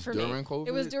worse It than was that for me. during COVID?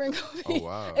 It was during COVID. Oh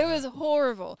wow. It was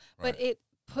horrible, but Right.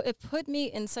 it put me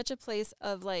in such a place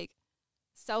of like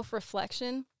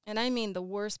self-reflection, and I mean the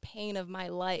worst pain of my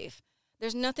life.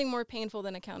 There's nothing more painful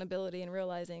than accountability and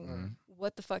realizing Mhm.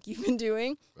 what the fuck you've been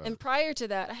doing. Right. And prior to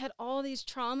that, I had all these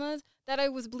traumas that I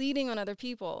was bleeding on other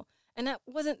people, and that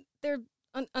wasn't their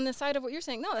on the side of what you're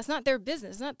saying. No, that's not their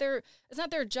business. It's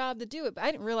not their job to do it. But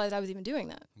I didn't realize I was even doing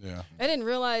that. Yeah. I didn't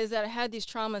realize that I had these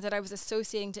traumas that I was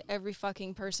associating to every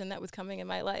fucking person that was coming in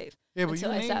my life. Yeah, but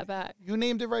until you I sat back. You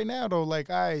named it right now, though. Like,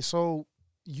 all right, so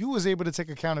you was able to take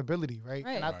accountability, right?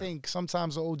 Right. And I Right. think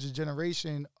sometimes the older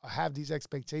generation have these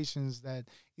expectations that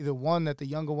either one, that the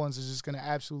younger ones are just going to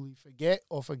absolutely forget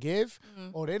or forgive,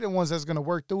 Mhm. or they're the ones that's going to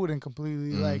work through it and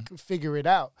completely, Mhm. like, figure it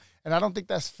out. And I don't think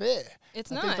that's fair.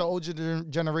 It's I not. think the older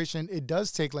generation, it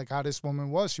does take like how this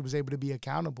woman was. She was able to be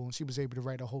accountable and she was able to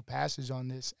write a whole passage on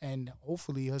this, and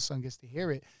hopefully her son gets to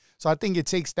hear it. So I think it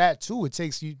takes that too. It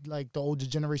takes you like the older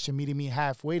generation meeting me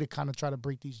halfway to kind of try to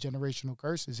break these generational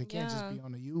curses. It can't Yeah. just be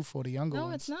on the youth or the younger No,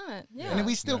 ones. it's not. Yeah. And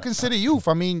we still Yeah. consider youth.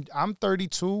 I mean, I'm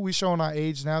 32. We showing our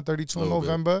age now, 32 in Little bit.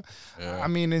 November. Yeah. I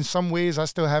mean, in some ways, I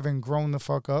still haven't grown the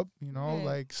fuck up, you know, Right.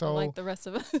 like, so. like the rest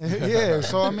of us. Yeah,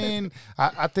 so I mean,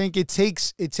 I think it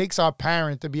takes our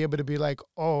parent to be able to be like,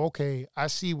 oh, okay, I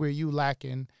see where you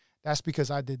lacking. That's because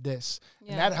I did this.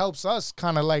 Yeah. And that helps us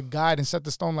kind of like guide and set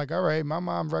the stone like, all right, my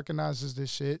mom recognizes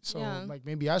this shit. So Yeah. like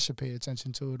maybe I should pay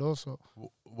attention to it also.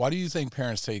 Why do you think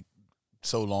parents take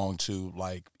so long to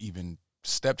like even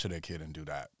step to their kid and do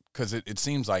that? because it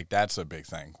seems like that's a big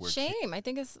thing. Where Shame. I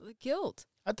think it's guilt.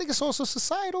 I think it's also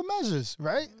societal measures,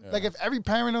 right? Yeah. Like if every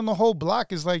parent on the whole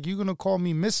block is like, you're gonna call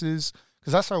me Mrs.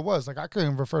 Because that's how it was. Like I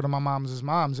couldn't refer to my moms as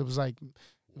moms. It was like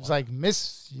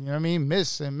Miss, you know what I mean?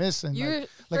 Miss and You're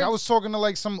like I was talking to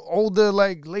like some older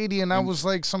like lady and I was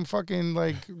like some fucking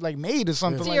like maid or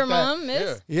something to like your that. mom,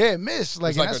 miss. Yeah, Miss.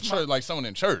 Like, it's like and a that's my- church, like someone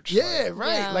in church. Yeah, Like,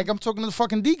 right. Yeah. Like I'm talking to the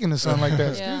fucking deacon or something like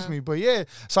that. Yeah. Excuse me. But yeah,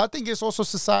 so I think it's also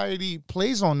society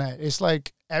plays on that. It's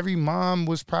like every mom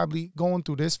was probably going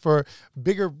through this for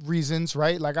bigger reasons,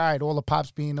 right? Like, all right, all the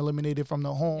pops being eliminated from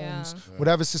the homes,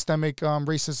 whatever systemic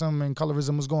racism and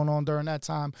colorism was going on during that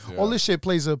time. All this shit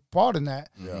plays a part in that.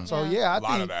 Yeah. So Yeah. yeah, I a lot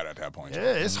think of that at that point.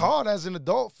 yeah, it's hard as an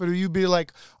adult for you to be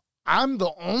like, I'm the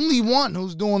only one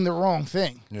who's doing the wrong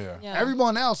thing. Yeah. Yeah.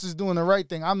 Everyone else is doing the right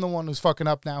thing. I'm the one who's fucking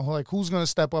up now. Like, who's gonna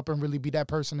step up and really be that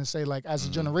person and say, like, as a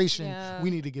generation, Yeah.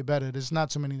 we need to get better. There's not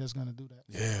too many that's gonna do that.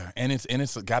 Yeah, and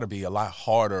it's got to be a lot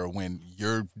harder when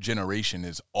your generation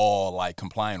is all like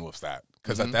complying with that,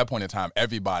 because at that point in time,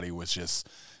 everybody was just,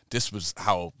 this was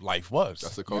how life was.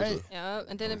 That's the culture. Right. Yeah,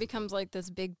 and then it becomes like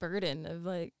this big burden of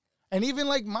like, And even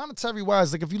like monetary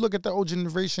wise, like if you look at the old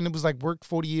generation, it was like work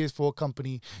 40 years for a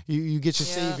company. You get your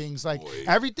Yeah. savings. Like Boy.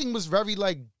 everything was very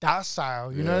like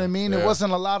docile. You know what I mean? It yeah.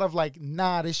 wasn't a lot of like,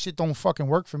 nah, this shit don't fucking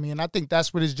work for me. And I think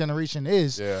that's what this generation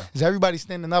is. Yeah. Is everybody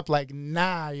standing up like,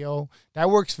 nah, yo, that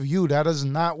works for you. That does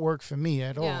not work for me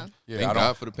at yeah. all. Yeah, Thank I don't-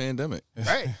 God for the pandemic.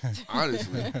 Right.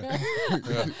 Honestly.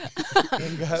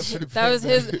 Thank God for the That was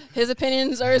his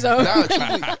opinions are his own. Nah,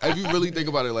 truly, if you really think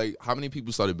about it, like how many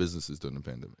people started businesses during the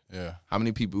pandemic? Yeah, How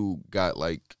many people got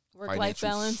like Work-life financial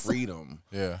balance. freedom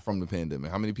yeah. from the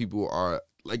pandemic? How many people are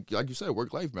like you said,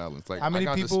 work-life balance? Like How many I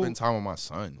got people- to spend time with my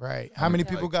son. Right. How many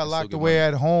Like, people I got still locked get away money.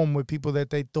 at home with people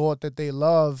that they thought that they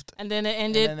loved? And then it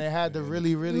And ended then they had to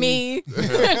really, really. me.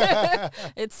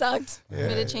 It sucked. Yeah,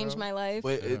 But it changed my life.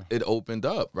 But it opened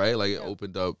up, right? Like it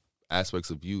opened up aspects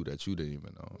of you that you didn't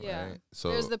even know. Yeah. Right?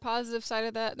 So There's the positive side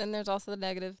of that, then there's also the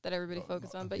negative that everybody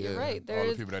focused on. But you're yeah. right. There All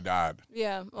the is, people that died.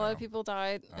 yeah, a lot of people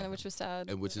died, and which was sad.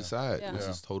 and which is sad. Yeah. Which Yeah.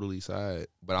 is totally sad.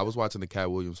 But I was watching the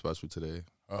Cat Williams special today.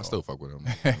 I Oh. still fuck with him.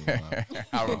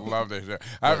 I would love to hear.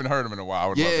 I haven't heard him in a while. I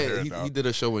would love to hear Yeah, it, though. he did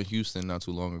a show in Houston not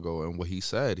too long ago, and what he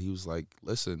said, he was like,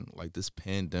 "Listen, like this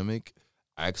pandemic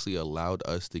actually allowed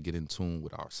us to get in tune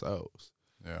with ourselves,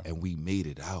 Yeah, and we made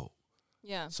it out.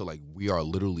 Yeah. So like we are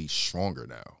literally stronger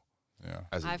now." yeah,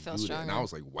 As I we feel do that. And stronger. I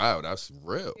was like, "Wow, that's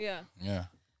real." Yeah. yeah.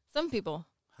 Some people.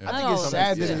 Yeah. I think Oh, it's some-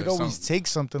 sad that yeah, it always some- takes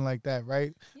something like that,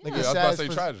 right? Like Yeah. it's Yeah, I was about to sad say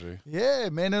for- tragedy. Yeah,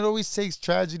 man, it always takes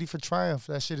tragedy for triumph.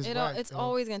 That shit is whack, It's yo.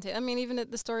 always going to take. I mean, even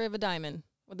the story of a diamond.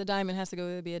 Well, the diamond has to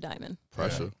go to be a diamond.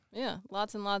 Pressure. Yeah.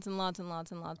 Lots and lots and lots and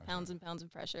lots and lots. Pounds and pounds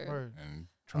of pressure. Word. And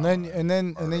And then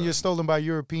trauma. and then you're stolen by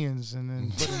Europeans and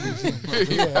then put in museums. But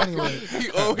yeah, anyway. He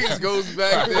always goes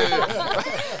back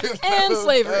there. And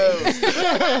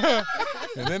slavery.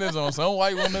 And then it's on some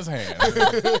white woman's hand.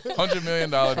 $100 million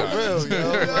Real, diamonds.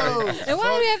 yo. And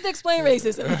why do we have to explain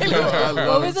racism? I What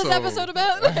love was this so- episode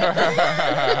about?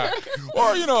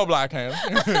 Or, a black hand.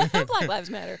 Black Lives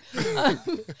Matter.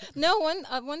 No,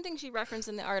 one thing she referenced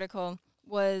in the article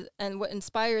was, and what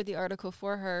inspired the article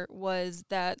for her was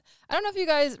that, I don't know if you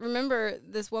guys remember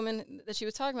this woman that she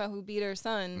was talking about who beat her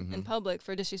son in public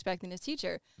for disrespecting his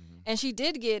teacher. And she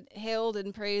did get hailed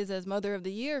and praised as Mother of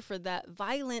the Year for that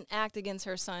violent act against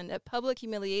her son, that public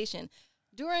humiliation,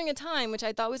 during a time, which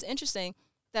I thought was interesting,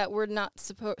 that we're not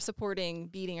supporting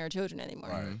beating our children anymore.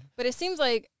 Right. But it seems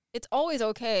like it's always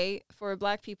okay for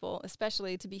Black people,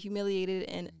 especially, to be humiliated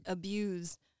and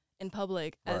abused in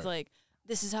public as Right. like,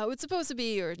 this is how it's supposed to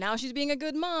be, or now she's being a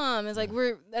good mom. It's like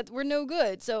we're no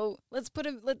good, so let's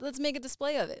let's make a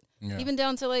display of it. Yeah. Even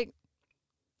down to like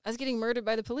us getting murdered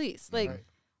by the police. Like Right.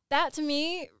 that to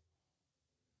me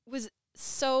was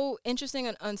so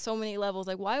interesting on so many levels.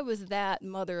 Like, why was that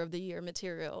Mother of the Year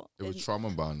material? It was And- trauma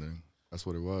bonding. That's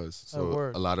what it was. Oh, So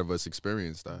word. a lot of us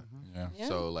experienced that. Yeah. yeah.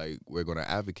 So like we're gonna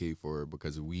advocate for it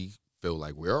because we feel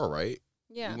like we're all right.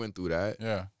 yeah. We went through that.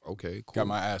 Yeah. Okay, cool. Got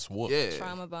my ass whooped. yeah.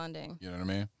 Trauma bonding. You know what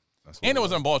I mean? That's what And it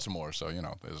was in Baltimore, so,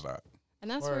 there's that. And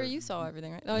that's where Word. you saw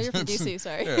everything, right? Oh, you're from DC,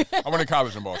 sorry. Yeah. I went to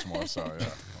college in Baltimore, so, yeah.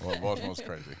 Well, Baltimore's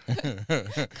crazy.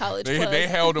 College they plug.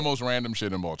 held the most random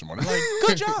shit in Baltimore. They're like,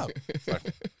 good job. It's like,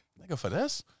 nigga, for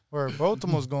this? Where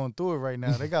Baltimore's going through it right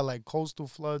now. They got like coastal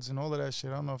floods and all of that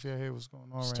shit. I don't know if y'all hear what's going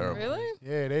on It's right terrible. now.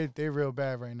 Really? Yeah, they real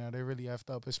bad right now. They really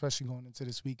effed up, especially going into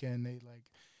this weekend. They like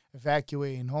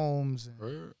evacuating homes. And,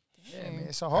 Word. yeah, man,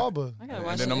 it's a harbor. I gotta And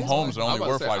watch then the them news homes more. are only I'm about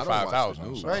to worth say, like I don't watch the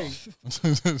 5,000. news.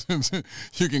 Right.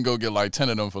 You can go get like 10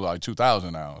 of them for like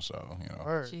 2,000 now. So,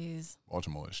 Word. Jeez.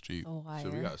 Baltimore is cheap. Oh, So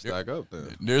we wire. gotta stack up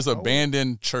then. There's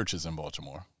abandoned churches in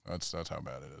Baltimore. That's how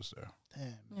bad it is there.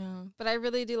 Damn. Yeah, but I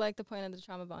really do like the point of the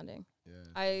trauma bonding.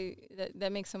 Yeah.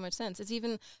 That makes so much sense. It's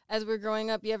even as we're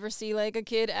growing up, you ever see like a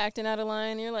kid acting out of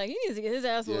line? You're like, he needs to get his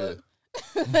ass whooped.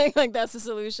 like that's the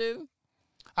solution.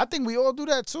 I think we all do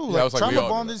that too. Yeah, I Like was like, we trauma all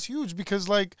do bond that. is huge because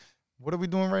like, what are we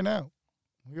doing right now?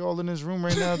 We all in this room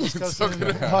right now discussing Talking our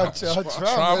about traumas.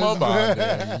 trauma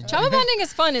bonding. Trauma bonding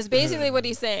is fun. Is basically what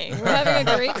he's saying. We're having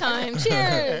a great time.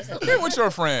 Cheers. Get with your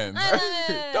friends. I love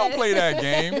it. Don't play that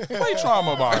game. Play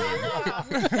trauma bonding.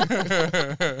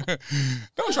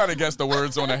 Don't try to guess the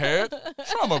words on the head.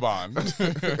 Trauma bond.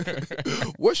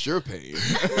 What's your pain?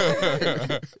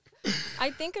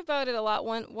 I think about it a lot.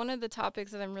 One of the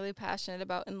topics that I'm really passionate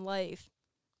about in life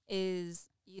is,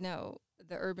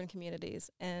 the urban communities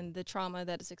and the trauma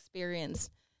that is experienced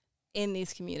in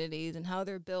these communities and how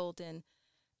they're built and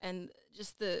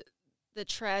just the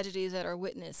tragedies that are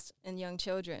witnessed in young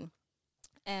children.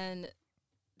 And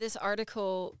this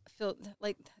article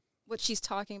like what she's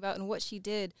talking about and what she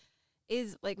did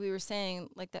is, like we were saying,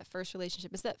 like that first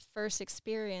relationship. It's that first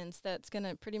experience that's going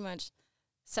to pretty much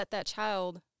set that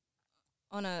child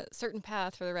on a certain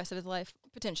path for the rest of his life,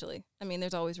 potentially. I mean,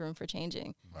 there's always room for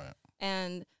changing. Right.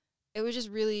 And it was just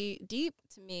really deep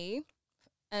to me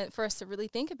for us to really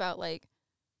think about, like,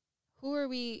 who are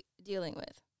we dealing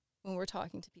with when we're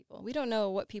talking to people? We don't know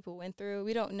what people went through.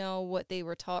 We don't know what they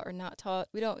were taught or not taught.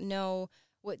 We don't know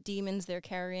what demons they're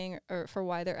carrying or for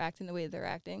why they're acting the way they're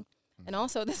acting. Mm-hmm. And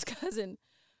also this cousin,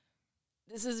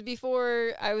 this is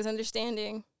before I was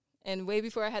understanding and way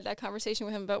before I had that conversation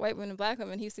with him about white women and black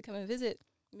women. He used to come and visit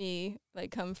me,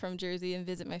 like come from Jersey and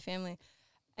visit my family.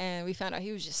 And we found out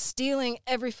he was just stealing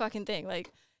every fucking thing.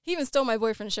 Like, he even stole my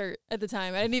boyfriend's shirt at the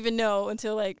time. I didn't even know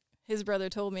until, like, his brother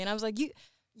told me. And I was like, we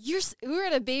were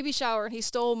at a baby shower and he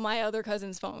stole my other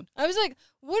cousin's phone. I was like,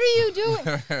 what are you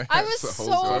doing? I was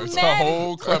so mad. It's a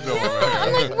whole club over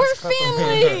I'm there. like, we're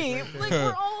family. Like,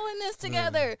 we're all in this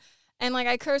together. And, like,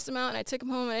 I cursed him out and I took him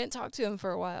home and I didn't talk to him for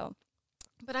a while.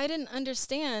 But I didn't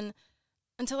understand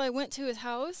until I went to his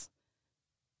house.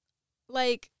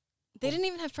 Like, they didn't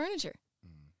even have furniture.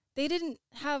 They didn't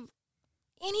have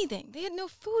anything. They had no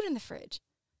food in the fridge.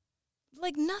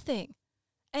 Like, nothing.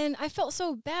 And I felt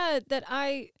so bad that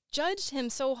I judged him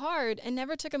so hard and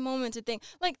never took a moment to think,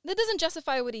 like, that doesn't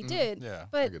justify what he did. Yeah, I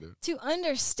but get it. to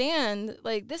understand,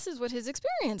 like, this is what his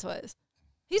experience was.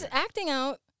 He's acting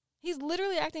out. He's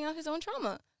literally acting out his own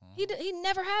trauma. He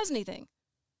never has anything.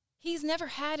 He's never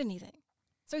had anything.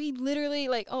 So he literally,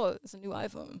 like, oh, it's a new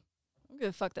iPhone. I'm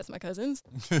gonna fuck, that's my cousin's.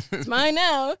 It's mine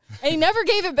now. And he never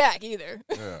gave it back either.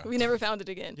 Yeah. We never found it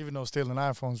again. Even though stealing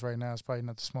iPhones right now is probably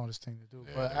not the smartest thing to do.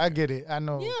 Yeah, But yeah, I get it. I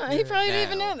know. Yeah, he probably didn't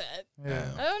even know that.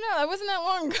 Yeah. I don't know. That wasn't that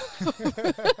long ago.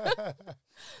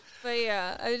 But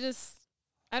yeah,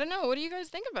 I don't know. What do you guys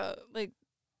think about, like,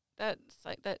 that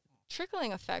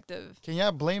trickling effect of? Can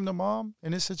y'all blame the mom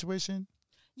in this situation?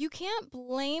 You can't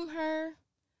blame her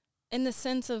in the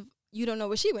sense of you don't know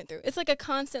what she went through. It's like a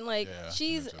constant, like, Yeah,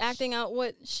 she's just- acting out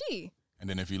what she. And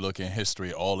then if you look in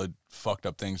history, all the fucked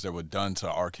up things that were done to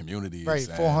our communities. Right,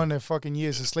 and 400 fucking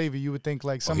years of slavery. You would think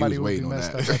like somebody would be waiting on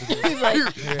messed that. up. He's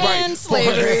like, Yeah. and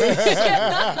slavery.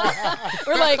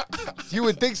 We're like, You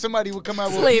would think somebody would come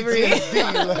out with Slavery.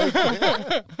 PTSD, like,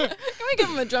 can we give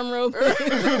him a drum roll?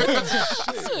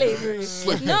 Slavery.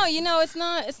 No, it's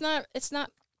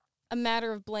not a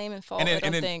matter of blame and fault. I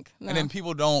don't think. No. And then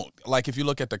people don't, like, if you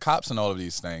look at the cops and all of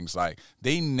these things, like,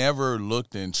 they never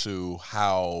looked into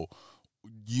how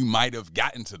you might have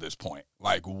gotten to this point,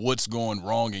 like what's going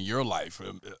wrong in your life.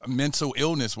 Mental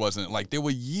illness wasn't, like, there were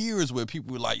years where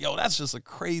people were like, yo, that's just a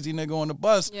crazy nigga on the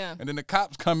bus. Yeah. And then the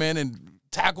cops come in and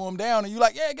tackle him down and you're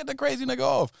like, yeah, get the crazy nigga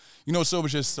off. So it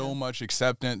was just so much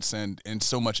acceptance and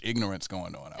so much ignorance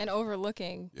going on. And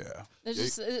overlooking. Yeah. There's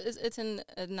just it's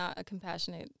not a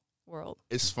compassionate world.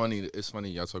 It's funny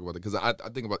y'all talk about it because I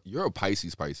think about, you're a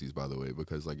Pisces, by the way,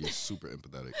 because, like, you're super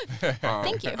empathetic.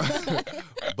 Thank you.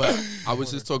 But I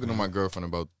was just talking to my girlfriend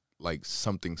about, like,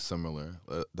 something similar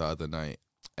the other night,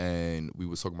 and we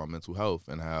was talking about mental health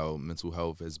and how mental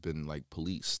health has been, like,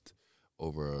 policed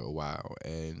over a while,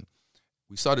 and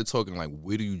we started talking, like,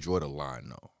 where do you draw the line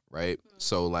though, right?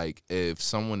 So, like, if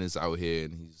someone is out here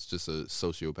and he's just a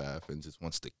sociopath and just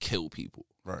wants to kill people,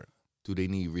 Right. do they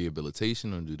need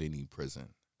rehabilitation or do they need prison?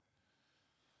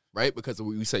 Right? Because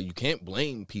we say you can't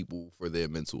blame people for their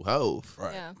mental health.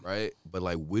 Right. Yeah. Right? But,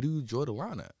 like, where do you draw the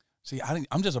line at? See,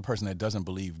 I'm just a person that doesn't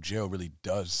believe jail really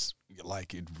does,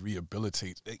 like, it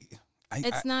rehabilitates.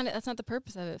 That's not the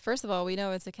purpose of it. First of all, we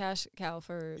know it's a cash cow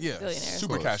for Yeah, billionaires.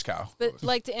 super cash cow. But,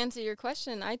 like, to answer your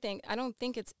question, I don't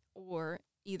think it's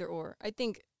either or. I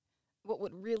think what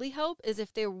would really help is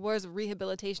if there was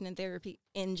rehabilitation and therapy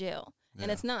in jail. And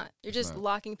Yeah. it's not. You're It's just not.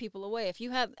 locking people away. If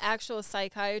you have actual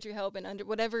psychiatry help and under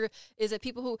whatever is it,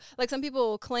 people who, like some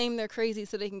people claim they're crazy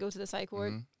so they can go to the psych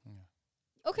ward. Mhm.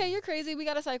 Okay, you're crazy. We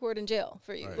got a psych ward in jail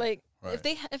for you. Right, Like right.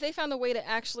 if they found a way to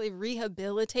actually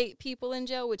rehabilitate people in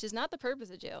jail, which is not the purpose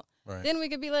of jail, Right. then we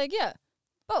could be like, yeah,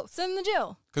 send them to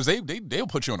jail. Because they'll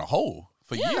put you in a hole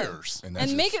for years. that's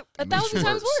And make it that 1,000 makes you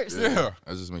times worse. Yeah.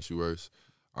 That just makes you worse.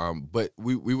 But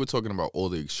we were talking about all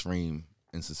the extreme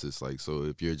instances. Like, so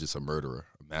if you're just a murderer,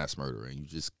 a mass murderer, and you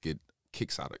just get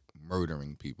kicks out of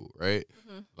murdering people, right?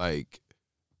 Mhm. Like,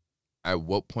 at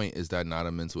what point is that not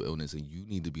a mental illness and you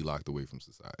need to be locked away from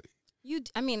society?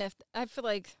 I mean, if I feel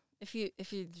like if you're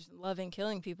just loving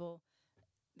killing people,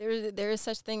 there is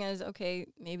such thing as, okay,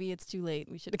 maybe it's too late.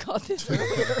 We should have caught this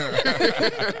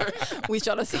earlier. We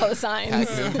should have saw the signs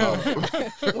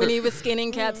when he was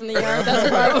skinning cats in the yard. That's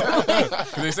probably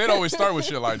 'Cause they said always start with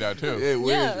shit like that too. Yeah, yeah.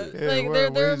 weird. Yeah, Like where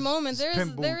there are his moments.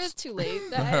 pimp There boots. is too late.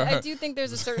 I do think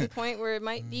there's a certain point where it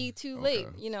might be too late.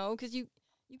 Okay. You know, because you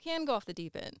can go off the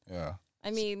deep end. Yeah. I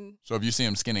mean, So if you see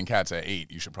him skinning cats at 8,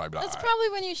 you should probably be like, that's "All right, probably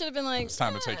when you should have been like, it's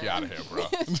time to take you out of here, bro.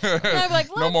 I'd be like,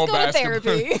 let's go to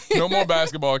therapy. no more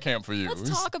basketball camp for you. Let's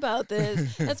talk about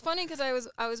this. That's funny because I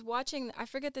was watching. I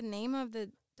forget the name of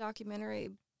the documentary,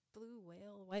 Blue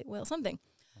Whale, White Whale, something.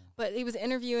 But he was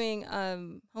interviewing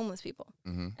homeless people,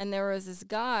 Mm-hmm. and there was this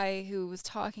guy who was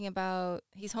talking about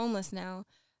he's homeless now,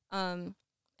 and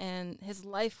his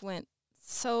life went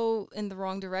so in the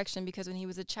wrong direction because when he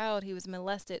was a child, he was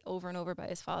molested over and over by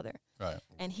his father, Right.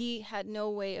 and he had no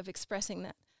way of expressing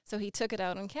that. So he took it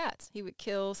out on cats. He would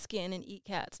kill, skin, and eat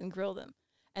cats and grill them.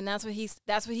 And that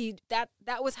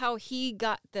was how he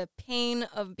got the pain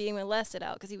of being molested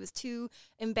out because he was too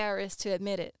embarrassed to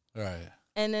admit it. Right.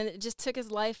 And then it just took his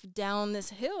life down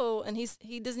this hill, and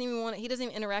he doesn't even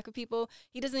interact with people.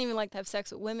 He doesn't even like to have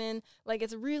sex with women. Like,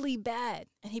 it's really bad,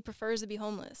 and he prefers to be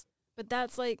homeless. But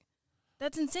that's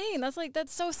insane.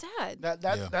 That's so sad.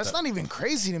 That's not even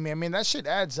crazy to me. I mean, that shit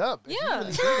adds up. If you Yeah.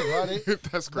 really think about it.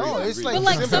 That's crazy. No, it's like, But,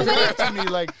 like, sympathetic to me.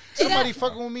 Like somebody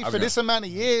fucking with me I've for got- this amount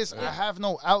of years, I have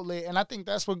no outlet, and I think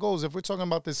that's what goes. If we're talking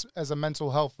about this as a mental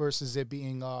health versus it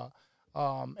being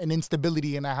an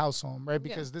instability in a house home, right?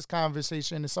 Because this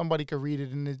conversation, if somebody could read it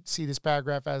and see this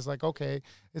paragraph as like, okay,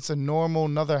 it's a normal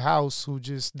another house who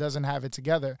just doesn't have it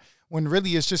together, when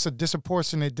really it's just a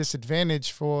disproportionate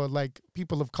disadvantage for like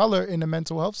people of color in the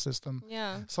mental health system.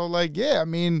 Yeah. So like, yeah, I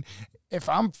mean, if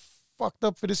I'm fucked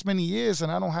up for this many years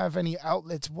and I don't have any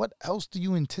outlets, what else do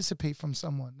you anticipate from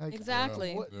someone? Like,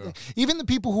 Exactly. what- Yeah. even the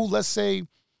people who, let's say,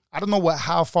 I don't know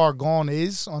how far gone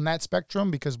is on that spectrum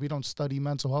because we don't study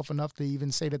mental health enough to even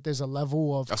say that there's a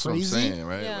level of That's crazy. what I'm saying,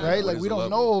 right? Yeah. Right? what Like, is we the don't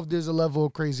level? know if there's a level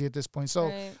of crazy at this point. So,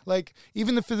 Right. like,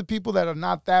 even if for the people that are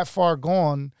not that far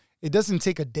gone, it doesn't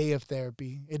take a day of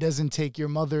therapy. It doesn't take your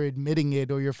mother admitting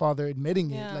it or your father admitting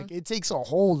Yeah. it. Like, it takes a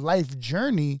whole life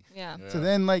journey Yeah. to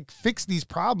then, like, fix these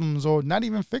problems or not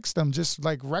even fix them, just,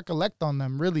 like, recollect on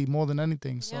them, really, more than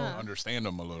anything. So, Yeah. Understand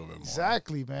them a little bit more.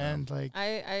 exactly, man. Like, I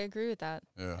agree with that.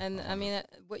 Yeah. And I mean,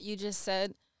 what you just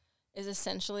said is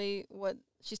essentially what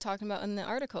she's talking about in the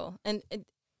article. And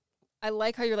I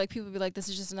like how you're like, people be like, this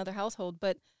is just another household.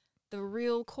 But the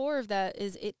real core of that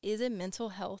is it is a mental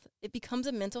health. It becomes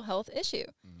a mental health issue.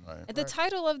 Right. And the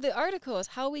title of the article is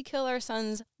How We Kill Our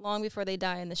Sons Long Before They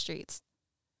Die in the Streets.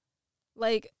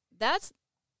 Like,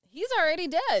 he's already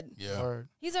dead. Yeah. or,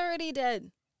 He's already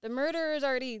dead. The murderer is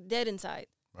already dead inside.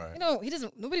 Right.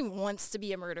 Nobody wants to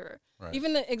be a murderer. Right.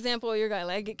 Even the example of your guy,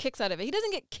 like, I get kicks out of it. He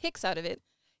doesn't get kicks out of it.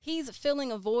 He's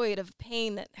filling a void of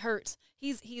pain that hurts.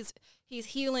 He's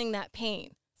healing that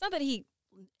pain. It's not that he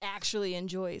actually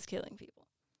enjoys killing people.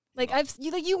 Like,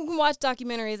 you can watch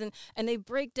documentaries and they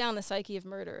break down the psyche of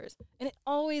murderers, and it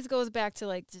always goes back to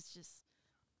like just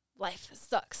life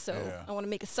sucks, so Yeah. I want to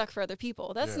make it suck for other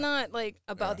people. That's Yeah. not like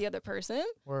about Yeah. the other person.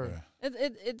 or, Yeah.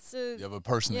 It's a The other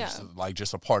person is Yeah. like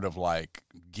just a part of like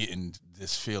getting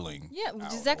this feeling. yeah,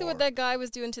 out, exactly what or- that guy was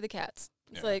doing to the cats.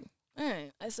 It's Yeah. like, all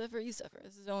right, I suffer, you suffer.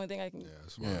 This is the only thing I can. Yeah,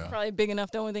 that's Yeah. wild. Probably big enough.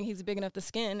 The only thing he's big enough to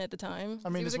skin at the time. I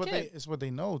mean, he was it's a kid. it's what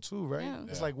they know too, right? Yeah.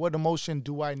 It's Yeah. like, what emotion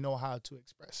do I know how to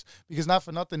express? Because not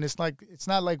for nothing, it's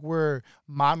not like we're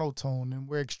monotone and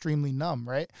we're extremely numb,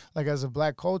 right? Like as a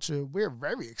black culture, we're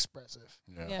very expressive.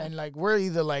 Yeah. Yeah. And like we're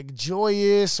either like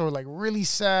joyous or like really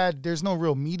sad. There's no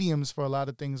real mediums for a lot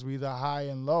of things. We're either high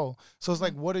and low. So it's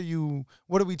like, what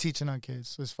are we teaching our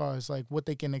kids as far as like what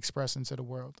they can express into the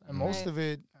world? And most Right. of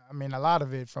it, I mean, a lot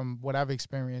of it from what I've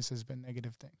experienced has been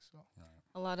negative things. So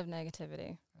A lot of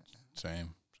negativity.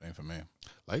 Same for me.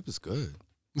 Life is good.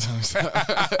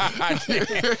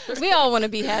 We all want to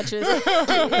be Hatches.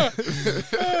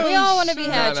 We all want to be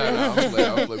Hatches.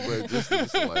 I'm like, but just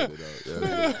light it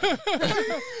up.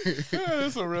 Yeah,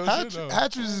 that's a real shit, though.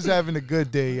 Hatchers is having a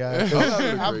good day, y'all.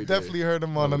 having a I've great definitely day. heard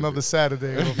him on Having a another good-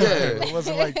 Saturday. Or Friday. It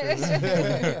wasn't like this.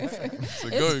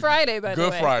 It's Friday, by the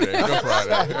Good way. Friday. Good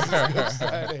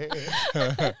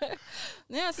Friday.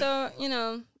 Yeah, so, you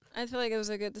know, I feel like it was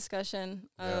a good discussion.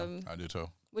 Yeah, I do too.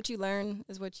 What you learn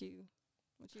is what you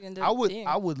end up being.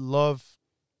 I would love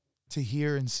to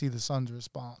hear and see the son's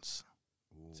response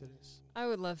to this. I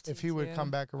would love to. If he would too. come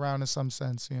back around in some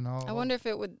sense, you know. I wonder if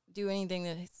it would do anything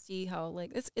to see how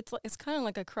like it's kind of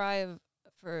like a cry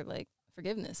for like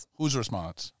forgiveness. Whose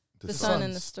response? The son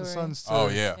in the story. The son's Oh,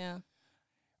 too. yeah. Yeah.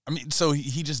 I mean, so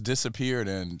he just disappeared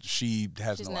and she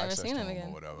has She's no never access seen to him him again.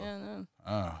 or whatever. Yeah, no.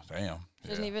 Oh, damn. She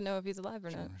doesn't even know if he's alive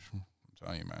or not. I'm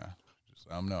telling you, man. Just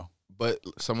let him know. But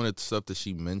some of the stuff that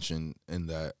she mentioned in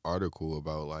that article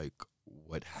about like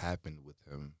what happened with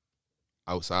him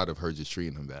outside of her just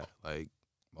treating him bad, like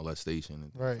molestation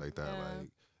and things Right. like that, Yeah. like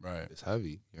Right. it's heavy.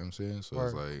 You know what I'm saying? So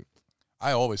it's Word. like,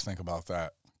 I always think about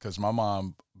that because my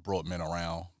mom brought men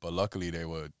around, but luckily they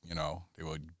were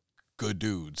good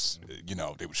dudes. You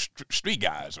know, they were street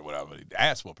guys or whatever,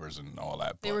 ass whoopers and all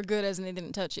that. They but were good as in they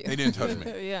didn't touch you. They didn't touch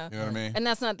me. Yeah. You know what I mean? And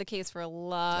that's not the case for a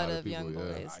lot, of of people, young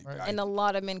yeah. boys. Right. And a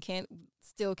lot of men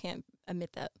still can't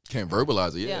admit that. can't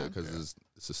verbalize it, Yeah. because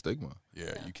it's a stigma.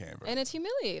 Yeah, you can't. Bro. And it's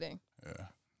humiliating. Yeah.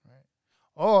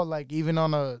 Or like even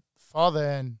on a father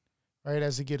end, right?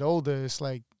 As they get older, it's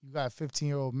like you got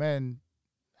 15-year-old men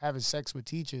having sex with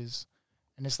teachers,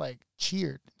 and it's like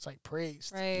cheered. It's like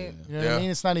praised. Right. You know what I Yeah.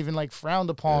 mean? It's not even like frowned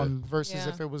upon versus Yeah.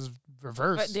 if it was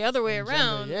reversed. But the other way in gender.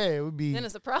 around, Yeah, it would be. then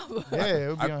it's a problem. Yeah, it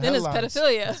would be on Then it's headlines.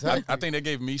 pedophilia. Exactly. I think they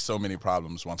gave me so many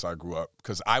problems once I grew up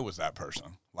because I was that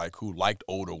person, like who liked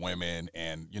older women,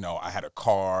 and I had a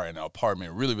car and an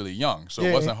apartment really, really young, so Yeah,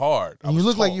 it wasn't hard. I And you was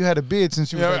look like tall. you had a beard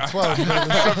since you were like 12.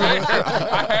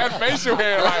 I had facial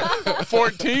hair like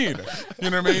 14. You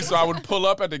know what I mean? So I would pull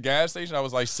up at the gas station. I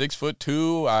was like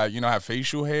 6'2". I had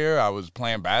facial hair. I was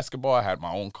playing basketball. I had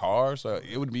my own car, so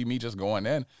it would be me just going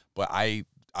in. But I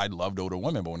loved older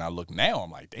women. But when I look now,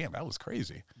 I'm like, damn, that was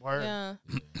crazy. Word. Yeah.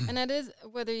 And that is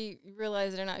whether you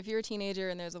realize it or not. If you're a teenager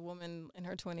and there's a woman in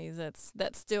her 20s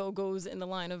that still goes in the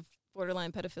line of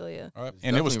borderline pedophilia. All right?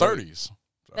 And it was definitely 30s.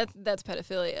 So, That's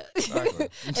pedophilia. Exactly.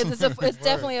 it's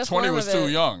definitely a 20 form was of too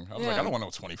it. young. I was like, Yeah. I don't want no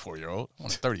 24-year-old. I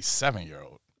want a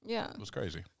 37-year-old. Yeah. It was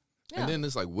crazy. Yeah. And then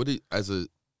it's like,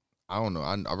 I don't know.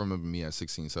 I remember me at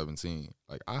 16, 17.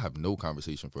 Like, I have no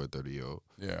conversation for a 30-year-old.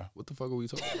 Yeah. What the fuck are we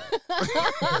talking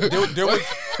about? There was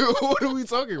What are we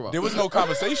talking about? there was no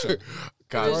conversation. It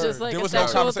was just like There a was no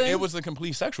sexual conversation. thing. It was a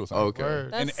complete sexual thing. Okay. Word.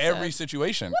 In That's every sad.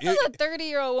 situation. What does a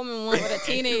 30-year-old woman want with a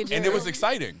teenager? And it was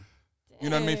exciting. You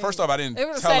know what I mean? First off, I didn't It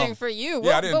was tell exciting him. for you.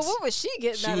 Yeah, I What- didn't but what was she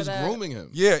getting She out was of that? grooming him.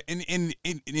 Yeah,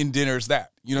 in dinner's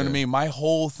that. You know what I Yeah. mean? My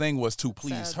whole thing was to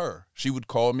please sad. her. She would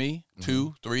call me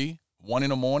 2, 3, 1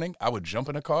 in the morning. I would jump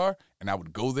in the car and I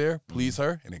would go there, please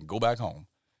her, and then go back home.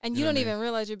 And You you know don't what I even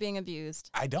realize you're being abused.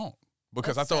 I don't.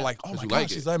 Because That's I thought sad. like, oh 'Cause my you God, like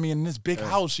she's it. letting me in this big Yeah.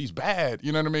 house. She's bad.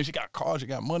 You know what I mean? She got cars, she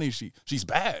got money. She's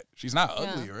bad. She's not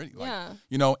ugly Yeah. or anything. Like,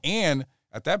 Yeah. And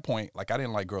at that point, like I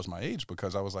didn't like girls my age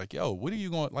because I was like, yo, what are you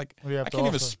going like? What do you have I to can't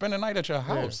even offer? spend a night at your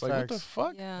house. Like, what the facts.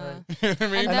 fuck? Yeah. You know what I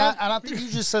mean? And And that- I think you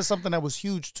just said something that was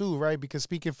huge too, right? Because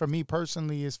speaking for me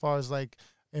personally, as far as like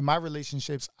in my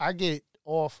relationships, I get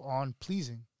off on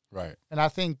pleasing. Right. And I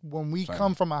think when we Same.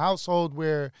 come from a household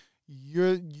where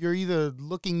you're either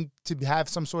looking to have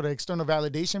some sort of external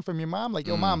validation from your mom, like,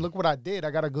 yo, mom, look what I did.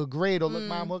 I got a good grade. Or look,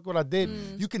 mom, look what I did.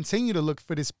 You continue to look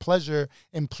for this pleasure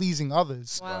in pleasing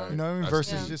others. Wow. You know what I mean? That's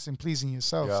Versus deep. just in pleasing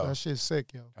yourself. Yeah. So that shit's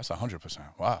sick, yo. That's 100%.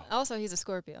 Wow. Also, he's a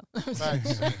Scorpio.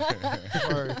 Facts.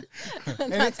 Word.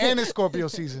 And it's Scorpio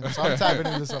season, so I'm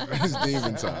tapping into something. It's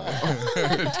demon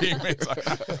time. Teammates.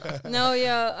 No,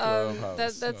 yeah.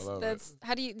 Clubhouse. I love That's.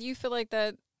 How do you feel like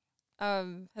that?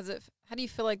 How do you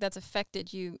feel like that's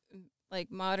affected you,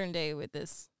 like modern day with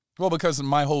this? Well, because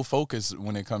my whole focus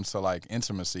when it comes to like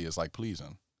intimacy is like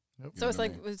pleasing. Yep. You So know it's what I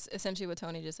like mean? was essentially what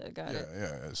Tony just said. Got Yeah, it.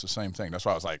 yeah, it's the same thing. That's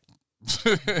why I was like,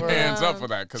 hands up for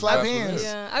that. Cause Slap that's what it hands. is.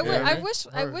 Yeah, You know what I mean?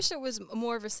 I Word. wish it was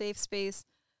more of a safe space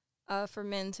for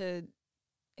men to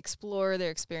explore their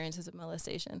experiences of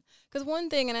molestation. Because one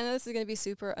thing, and I know this is going to be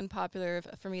super unpopular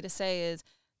for me to say, is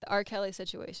the R. Kelly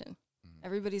situation.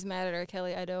 Everybody's mad at R.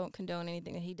 Kelly. I don't condone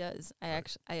anything that he does. I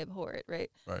abhor it, right?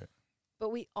 Right. But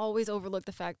we always overlook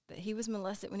the fact that he was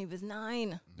molested when he was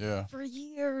 9 Yeah. for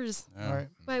years. Yeah. Right.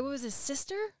 By what was his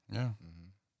sister? Yeah.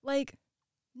 Like,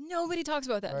 Nobody talks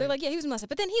about that. Right. They're like, yeah, he was molested,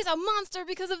 but then he's a monster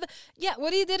because of the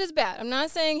what he did is bad. I'm not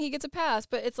saying he gets a pass,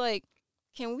 but it's like,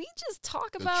 can we just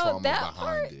talk The about trauma that behind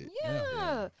part? it.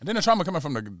 Yeah. And then the trauma coming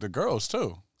from the girls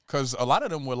too, because a lot of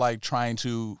them were like trying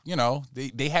to,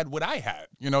 they had what I had.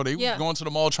 They Yeah. were going to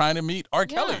the mall trying to meet R.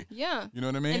 Kelly. Yeah. You know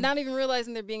what I mean? And not even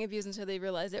realizing they're being abused until they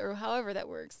realize it, or however that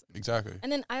works. Exactly.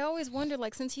 And then I always wonder,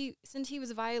 like, since he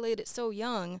was violated so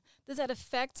young, does that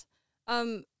affect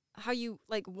how you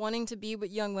like wanting to be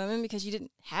with young women because you didn't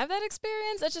have that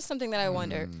experience? That's just something that I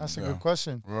wonder. That's a Yeah. good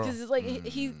question. Because it's like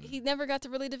he never got to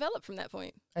really develop from that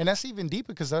point. And that's even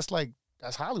deeper because that's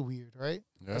Hollywood, right?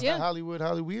 Yeah. That's Yeah. the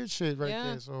Hollywood shit right Yeah.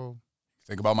 there. So,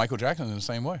 Think about Michael Jackson in the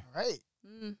same way. right.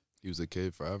 Mm. He was a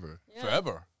kid forever. Yeah.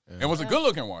 Forever. Yeah. And was a Yeah. good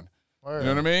looking one. Word. You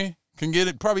know what I mean? Can get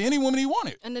it probably any woman he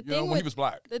wanted. And the you know, thing when with he was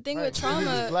black. the thing Right. with He trauma,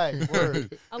 was black.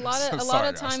 Word. a lot of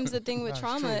Sorry, times guys. the thing with That's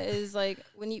trauma true. is like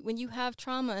when you have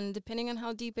trauma, and depending on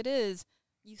how deep it is,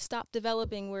 you stop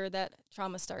developing where that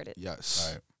trauma started.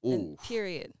 Yes. Right. Ooh, And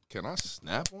period. can I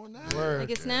snap on that? Word.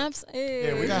 Like it snaps. Yeah,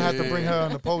 Hey. we're gonna have to bring her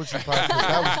on the poetry podcast.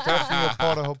 That was definitely a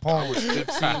part of her I was poem.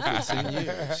 15 for 10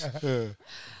 years.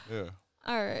 Yeah.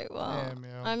 All right. Well, Yeah,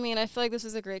 man. I mean, I feel like this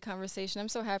was a great conversation. I'm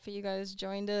so happy you guys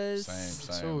joined us.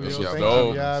 Same. Too, This yo, was thank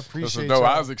dope. you. Yeah, I This was appreciate dope. y'all.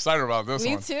 I was excited about this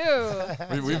Me one.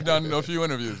 too. We've done a few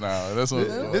interviews now. This was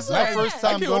This is Man, our first I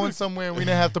time can't going wonder- somewhere and we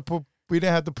didn't have to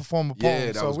perform a poem. Yeah,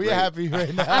 that so was we're great. happy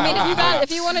right now. I mean,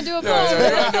 if you want to do a poem,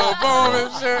 Yeah, do a poem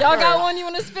and shit. y'all got one you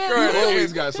want to spit? Go ahead. You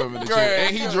always got something to Go say. ahead.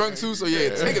 And he drunk too, so yeah,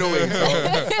 take it away.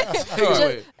 Take it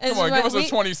away. As Come on, give us a we-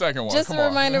 20-second one. Just Come a on.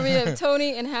 reminder, we have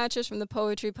Tony and Hatches from the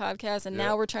Poetry Podcast, and Yeah.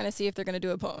 now we're trying to see if they're going to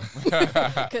do a poem.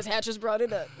 Because Hatches brought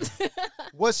it up.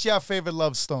 What's your favorite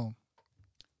love song?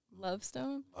 Love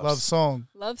Stone? Love song.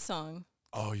 Love song.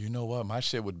 Oh, you know what? My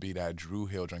shit would be that Drew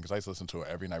Hill joint because I used to listen to it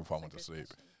every night before I went to sleep.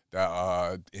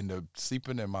 That in the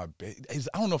sleeping in my bed.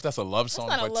 I don't know if that's a love song,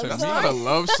 not a but love to That's me, song. not a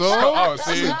love song. oh,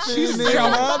 see, She's see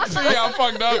how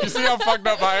fucked up. You see how fucked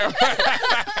up I am.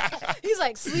 He's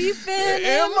like, sleeping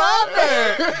in my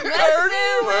bed, 30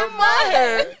 with my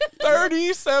head,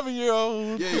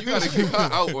 37-year-old. Yeah, you gotta kick her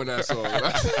out on that song.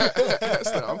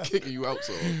 That's the I'm kicking you out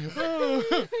song.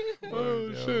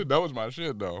 Oh shit, that was my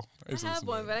shit though. I have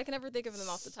one, but I can never think of them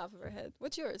off the top of our head.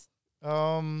 What's yours?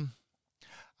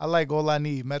 I like All I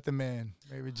Need, Method Man,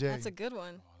 Mary J. That's a good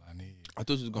one. I need. I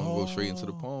thought you was gonna go straight into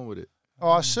the poem with it. Oh,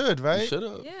 I should, right? Shut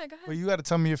up. Yeah, go Well, ahead. you got to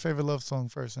tell me your favorite love song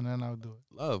first, and then I'll do it.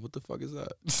 Love, what the fuck is that?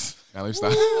 Now let me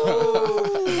stop.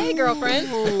 Hey, girlfriend.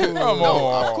 Come No,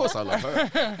 on. of course I love her.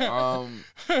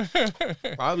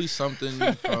 Probably something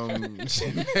from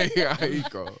Jhené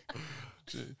Aiko.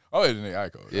 Oh, it's Jhené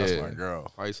Aiko. That's Yeah. my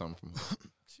girl. Probably something from her.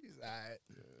 She's alright.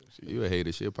 You a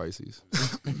hater, she a Pisces.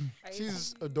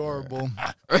 She's adorable.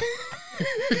 I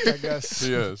guess.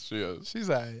 She is. She is. She's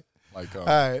alright. Like, All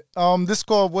right. This is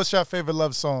called "What's Your Favorite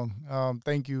Love Song?"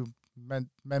 Thank you,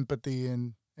 Mempathy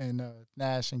and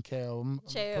Nash and Kale.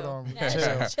 Chill. Chill.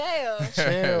 Chill.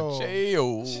 Chill.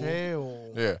 Chill.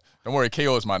 Chill. Yeah. Don't worry.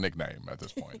 KO is my nickname at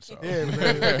this point. So. Yeah,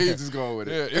 man. He's just going with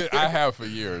it. Yeah, I have for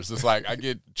years. It's like I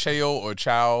get Cheo or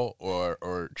Chow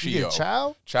or Chio. You get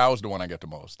Chow? Chow's the one I get the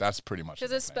most. That's pretty much. Because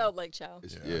the it's nickname. spelled like chow.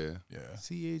 Yeah, Yeah.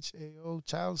 CHAO.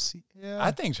 Chow. Yeah. I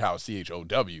think Chow CHOW,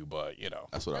 but you know.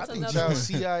 that's what That's I I think. think another Chow one.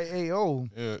 CIAO.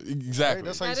 Yeah, exactly.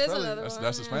 That's how you That is spell it. another That's one. the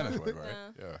yeah. Spanish way, right?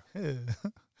 Yeah. Yeah. Yeah.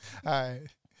 All right.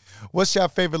 What's your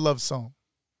favorite love song?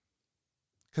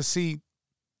 Because, see,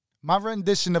 my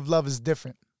rendition of love is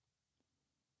different.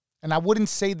 And I wouldn't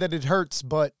say that it hurts,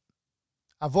 but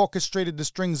I've orchestrated the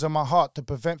strings of my heart to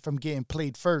prevent from getting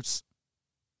played first.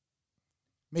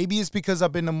 Maybe it's because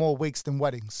I've been to more wakes than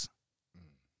weddings.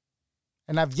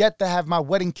 And I've yet to have my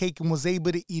wedding cake and was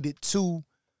able to eat it too.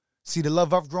 See, the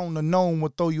love I've grown to know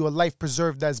will throw you a life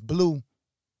preserved that's blue.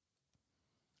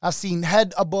 I've seen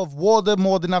head above water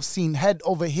more than I've seen head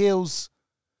over heels.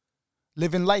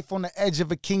 Living life on the edge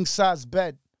of a king-size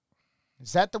bed.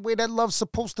 Is that the way that love's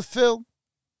supposed to feel?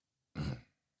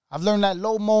 I've learned that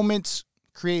low moments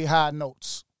create high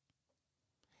notes.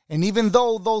 And even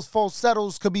though those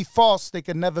falsettos could be false, they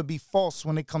could never be false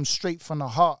when it comes straight from the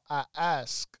heart. I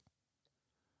ask,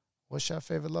 what's your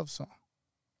favorite love song?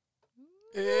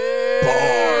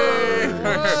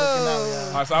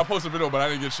 All right, so I posted a video, but I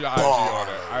didn't get your IG on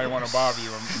it. I didn't want to bother you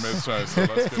in mid-track, so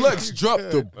let's get Flex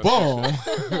dropped the bomb.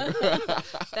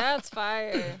 That's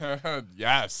fire.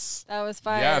 Yes. That was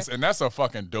fire. Yes, and that's a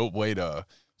fucking dope way to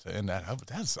end that up.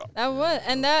 That's a, That was,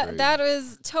 and that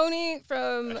was Tony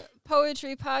from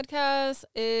Poetry Podcast.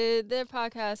 Their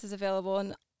podcast is available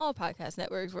on all podcast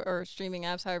networks or streaming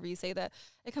apps, however you say that.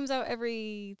 It comes out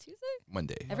every Tuesday?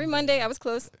 Monday. Every Monday. I was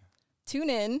close. Tune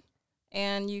in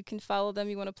And you can follow them.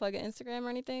 You want to plug an Instagram or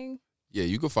anything? Yeah,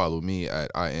 you can follow me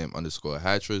at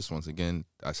 @IAM_Hattress. Once again,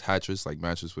 that's Hattress, like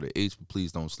mattress with an H, but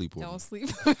please don't sleep on me. Don't sleep.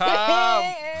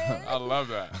 I love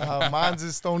that. Mine's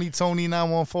is Stony Tony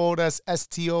 914. That's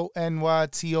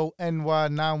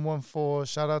STONYTONY 914.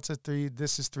 Shout out to 3.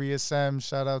 This is 3SM.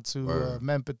 Shout out to Word.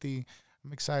 Mempathy.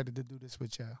 I'm excited to do this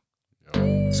with y'all.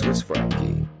 Swiss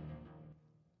Frankie.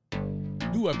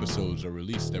 New episodes are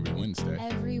released every Wednesday.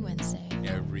 Every Wednesday.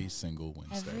 Every single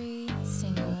Wednesday. Every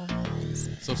single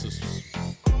Wednesday. So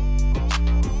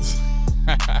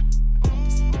I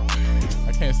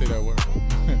can't say that word.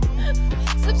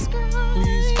 Subscribe.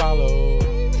 Please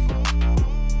follow.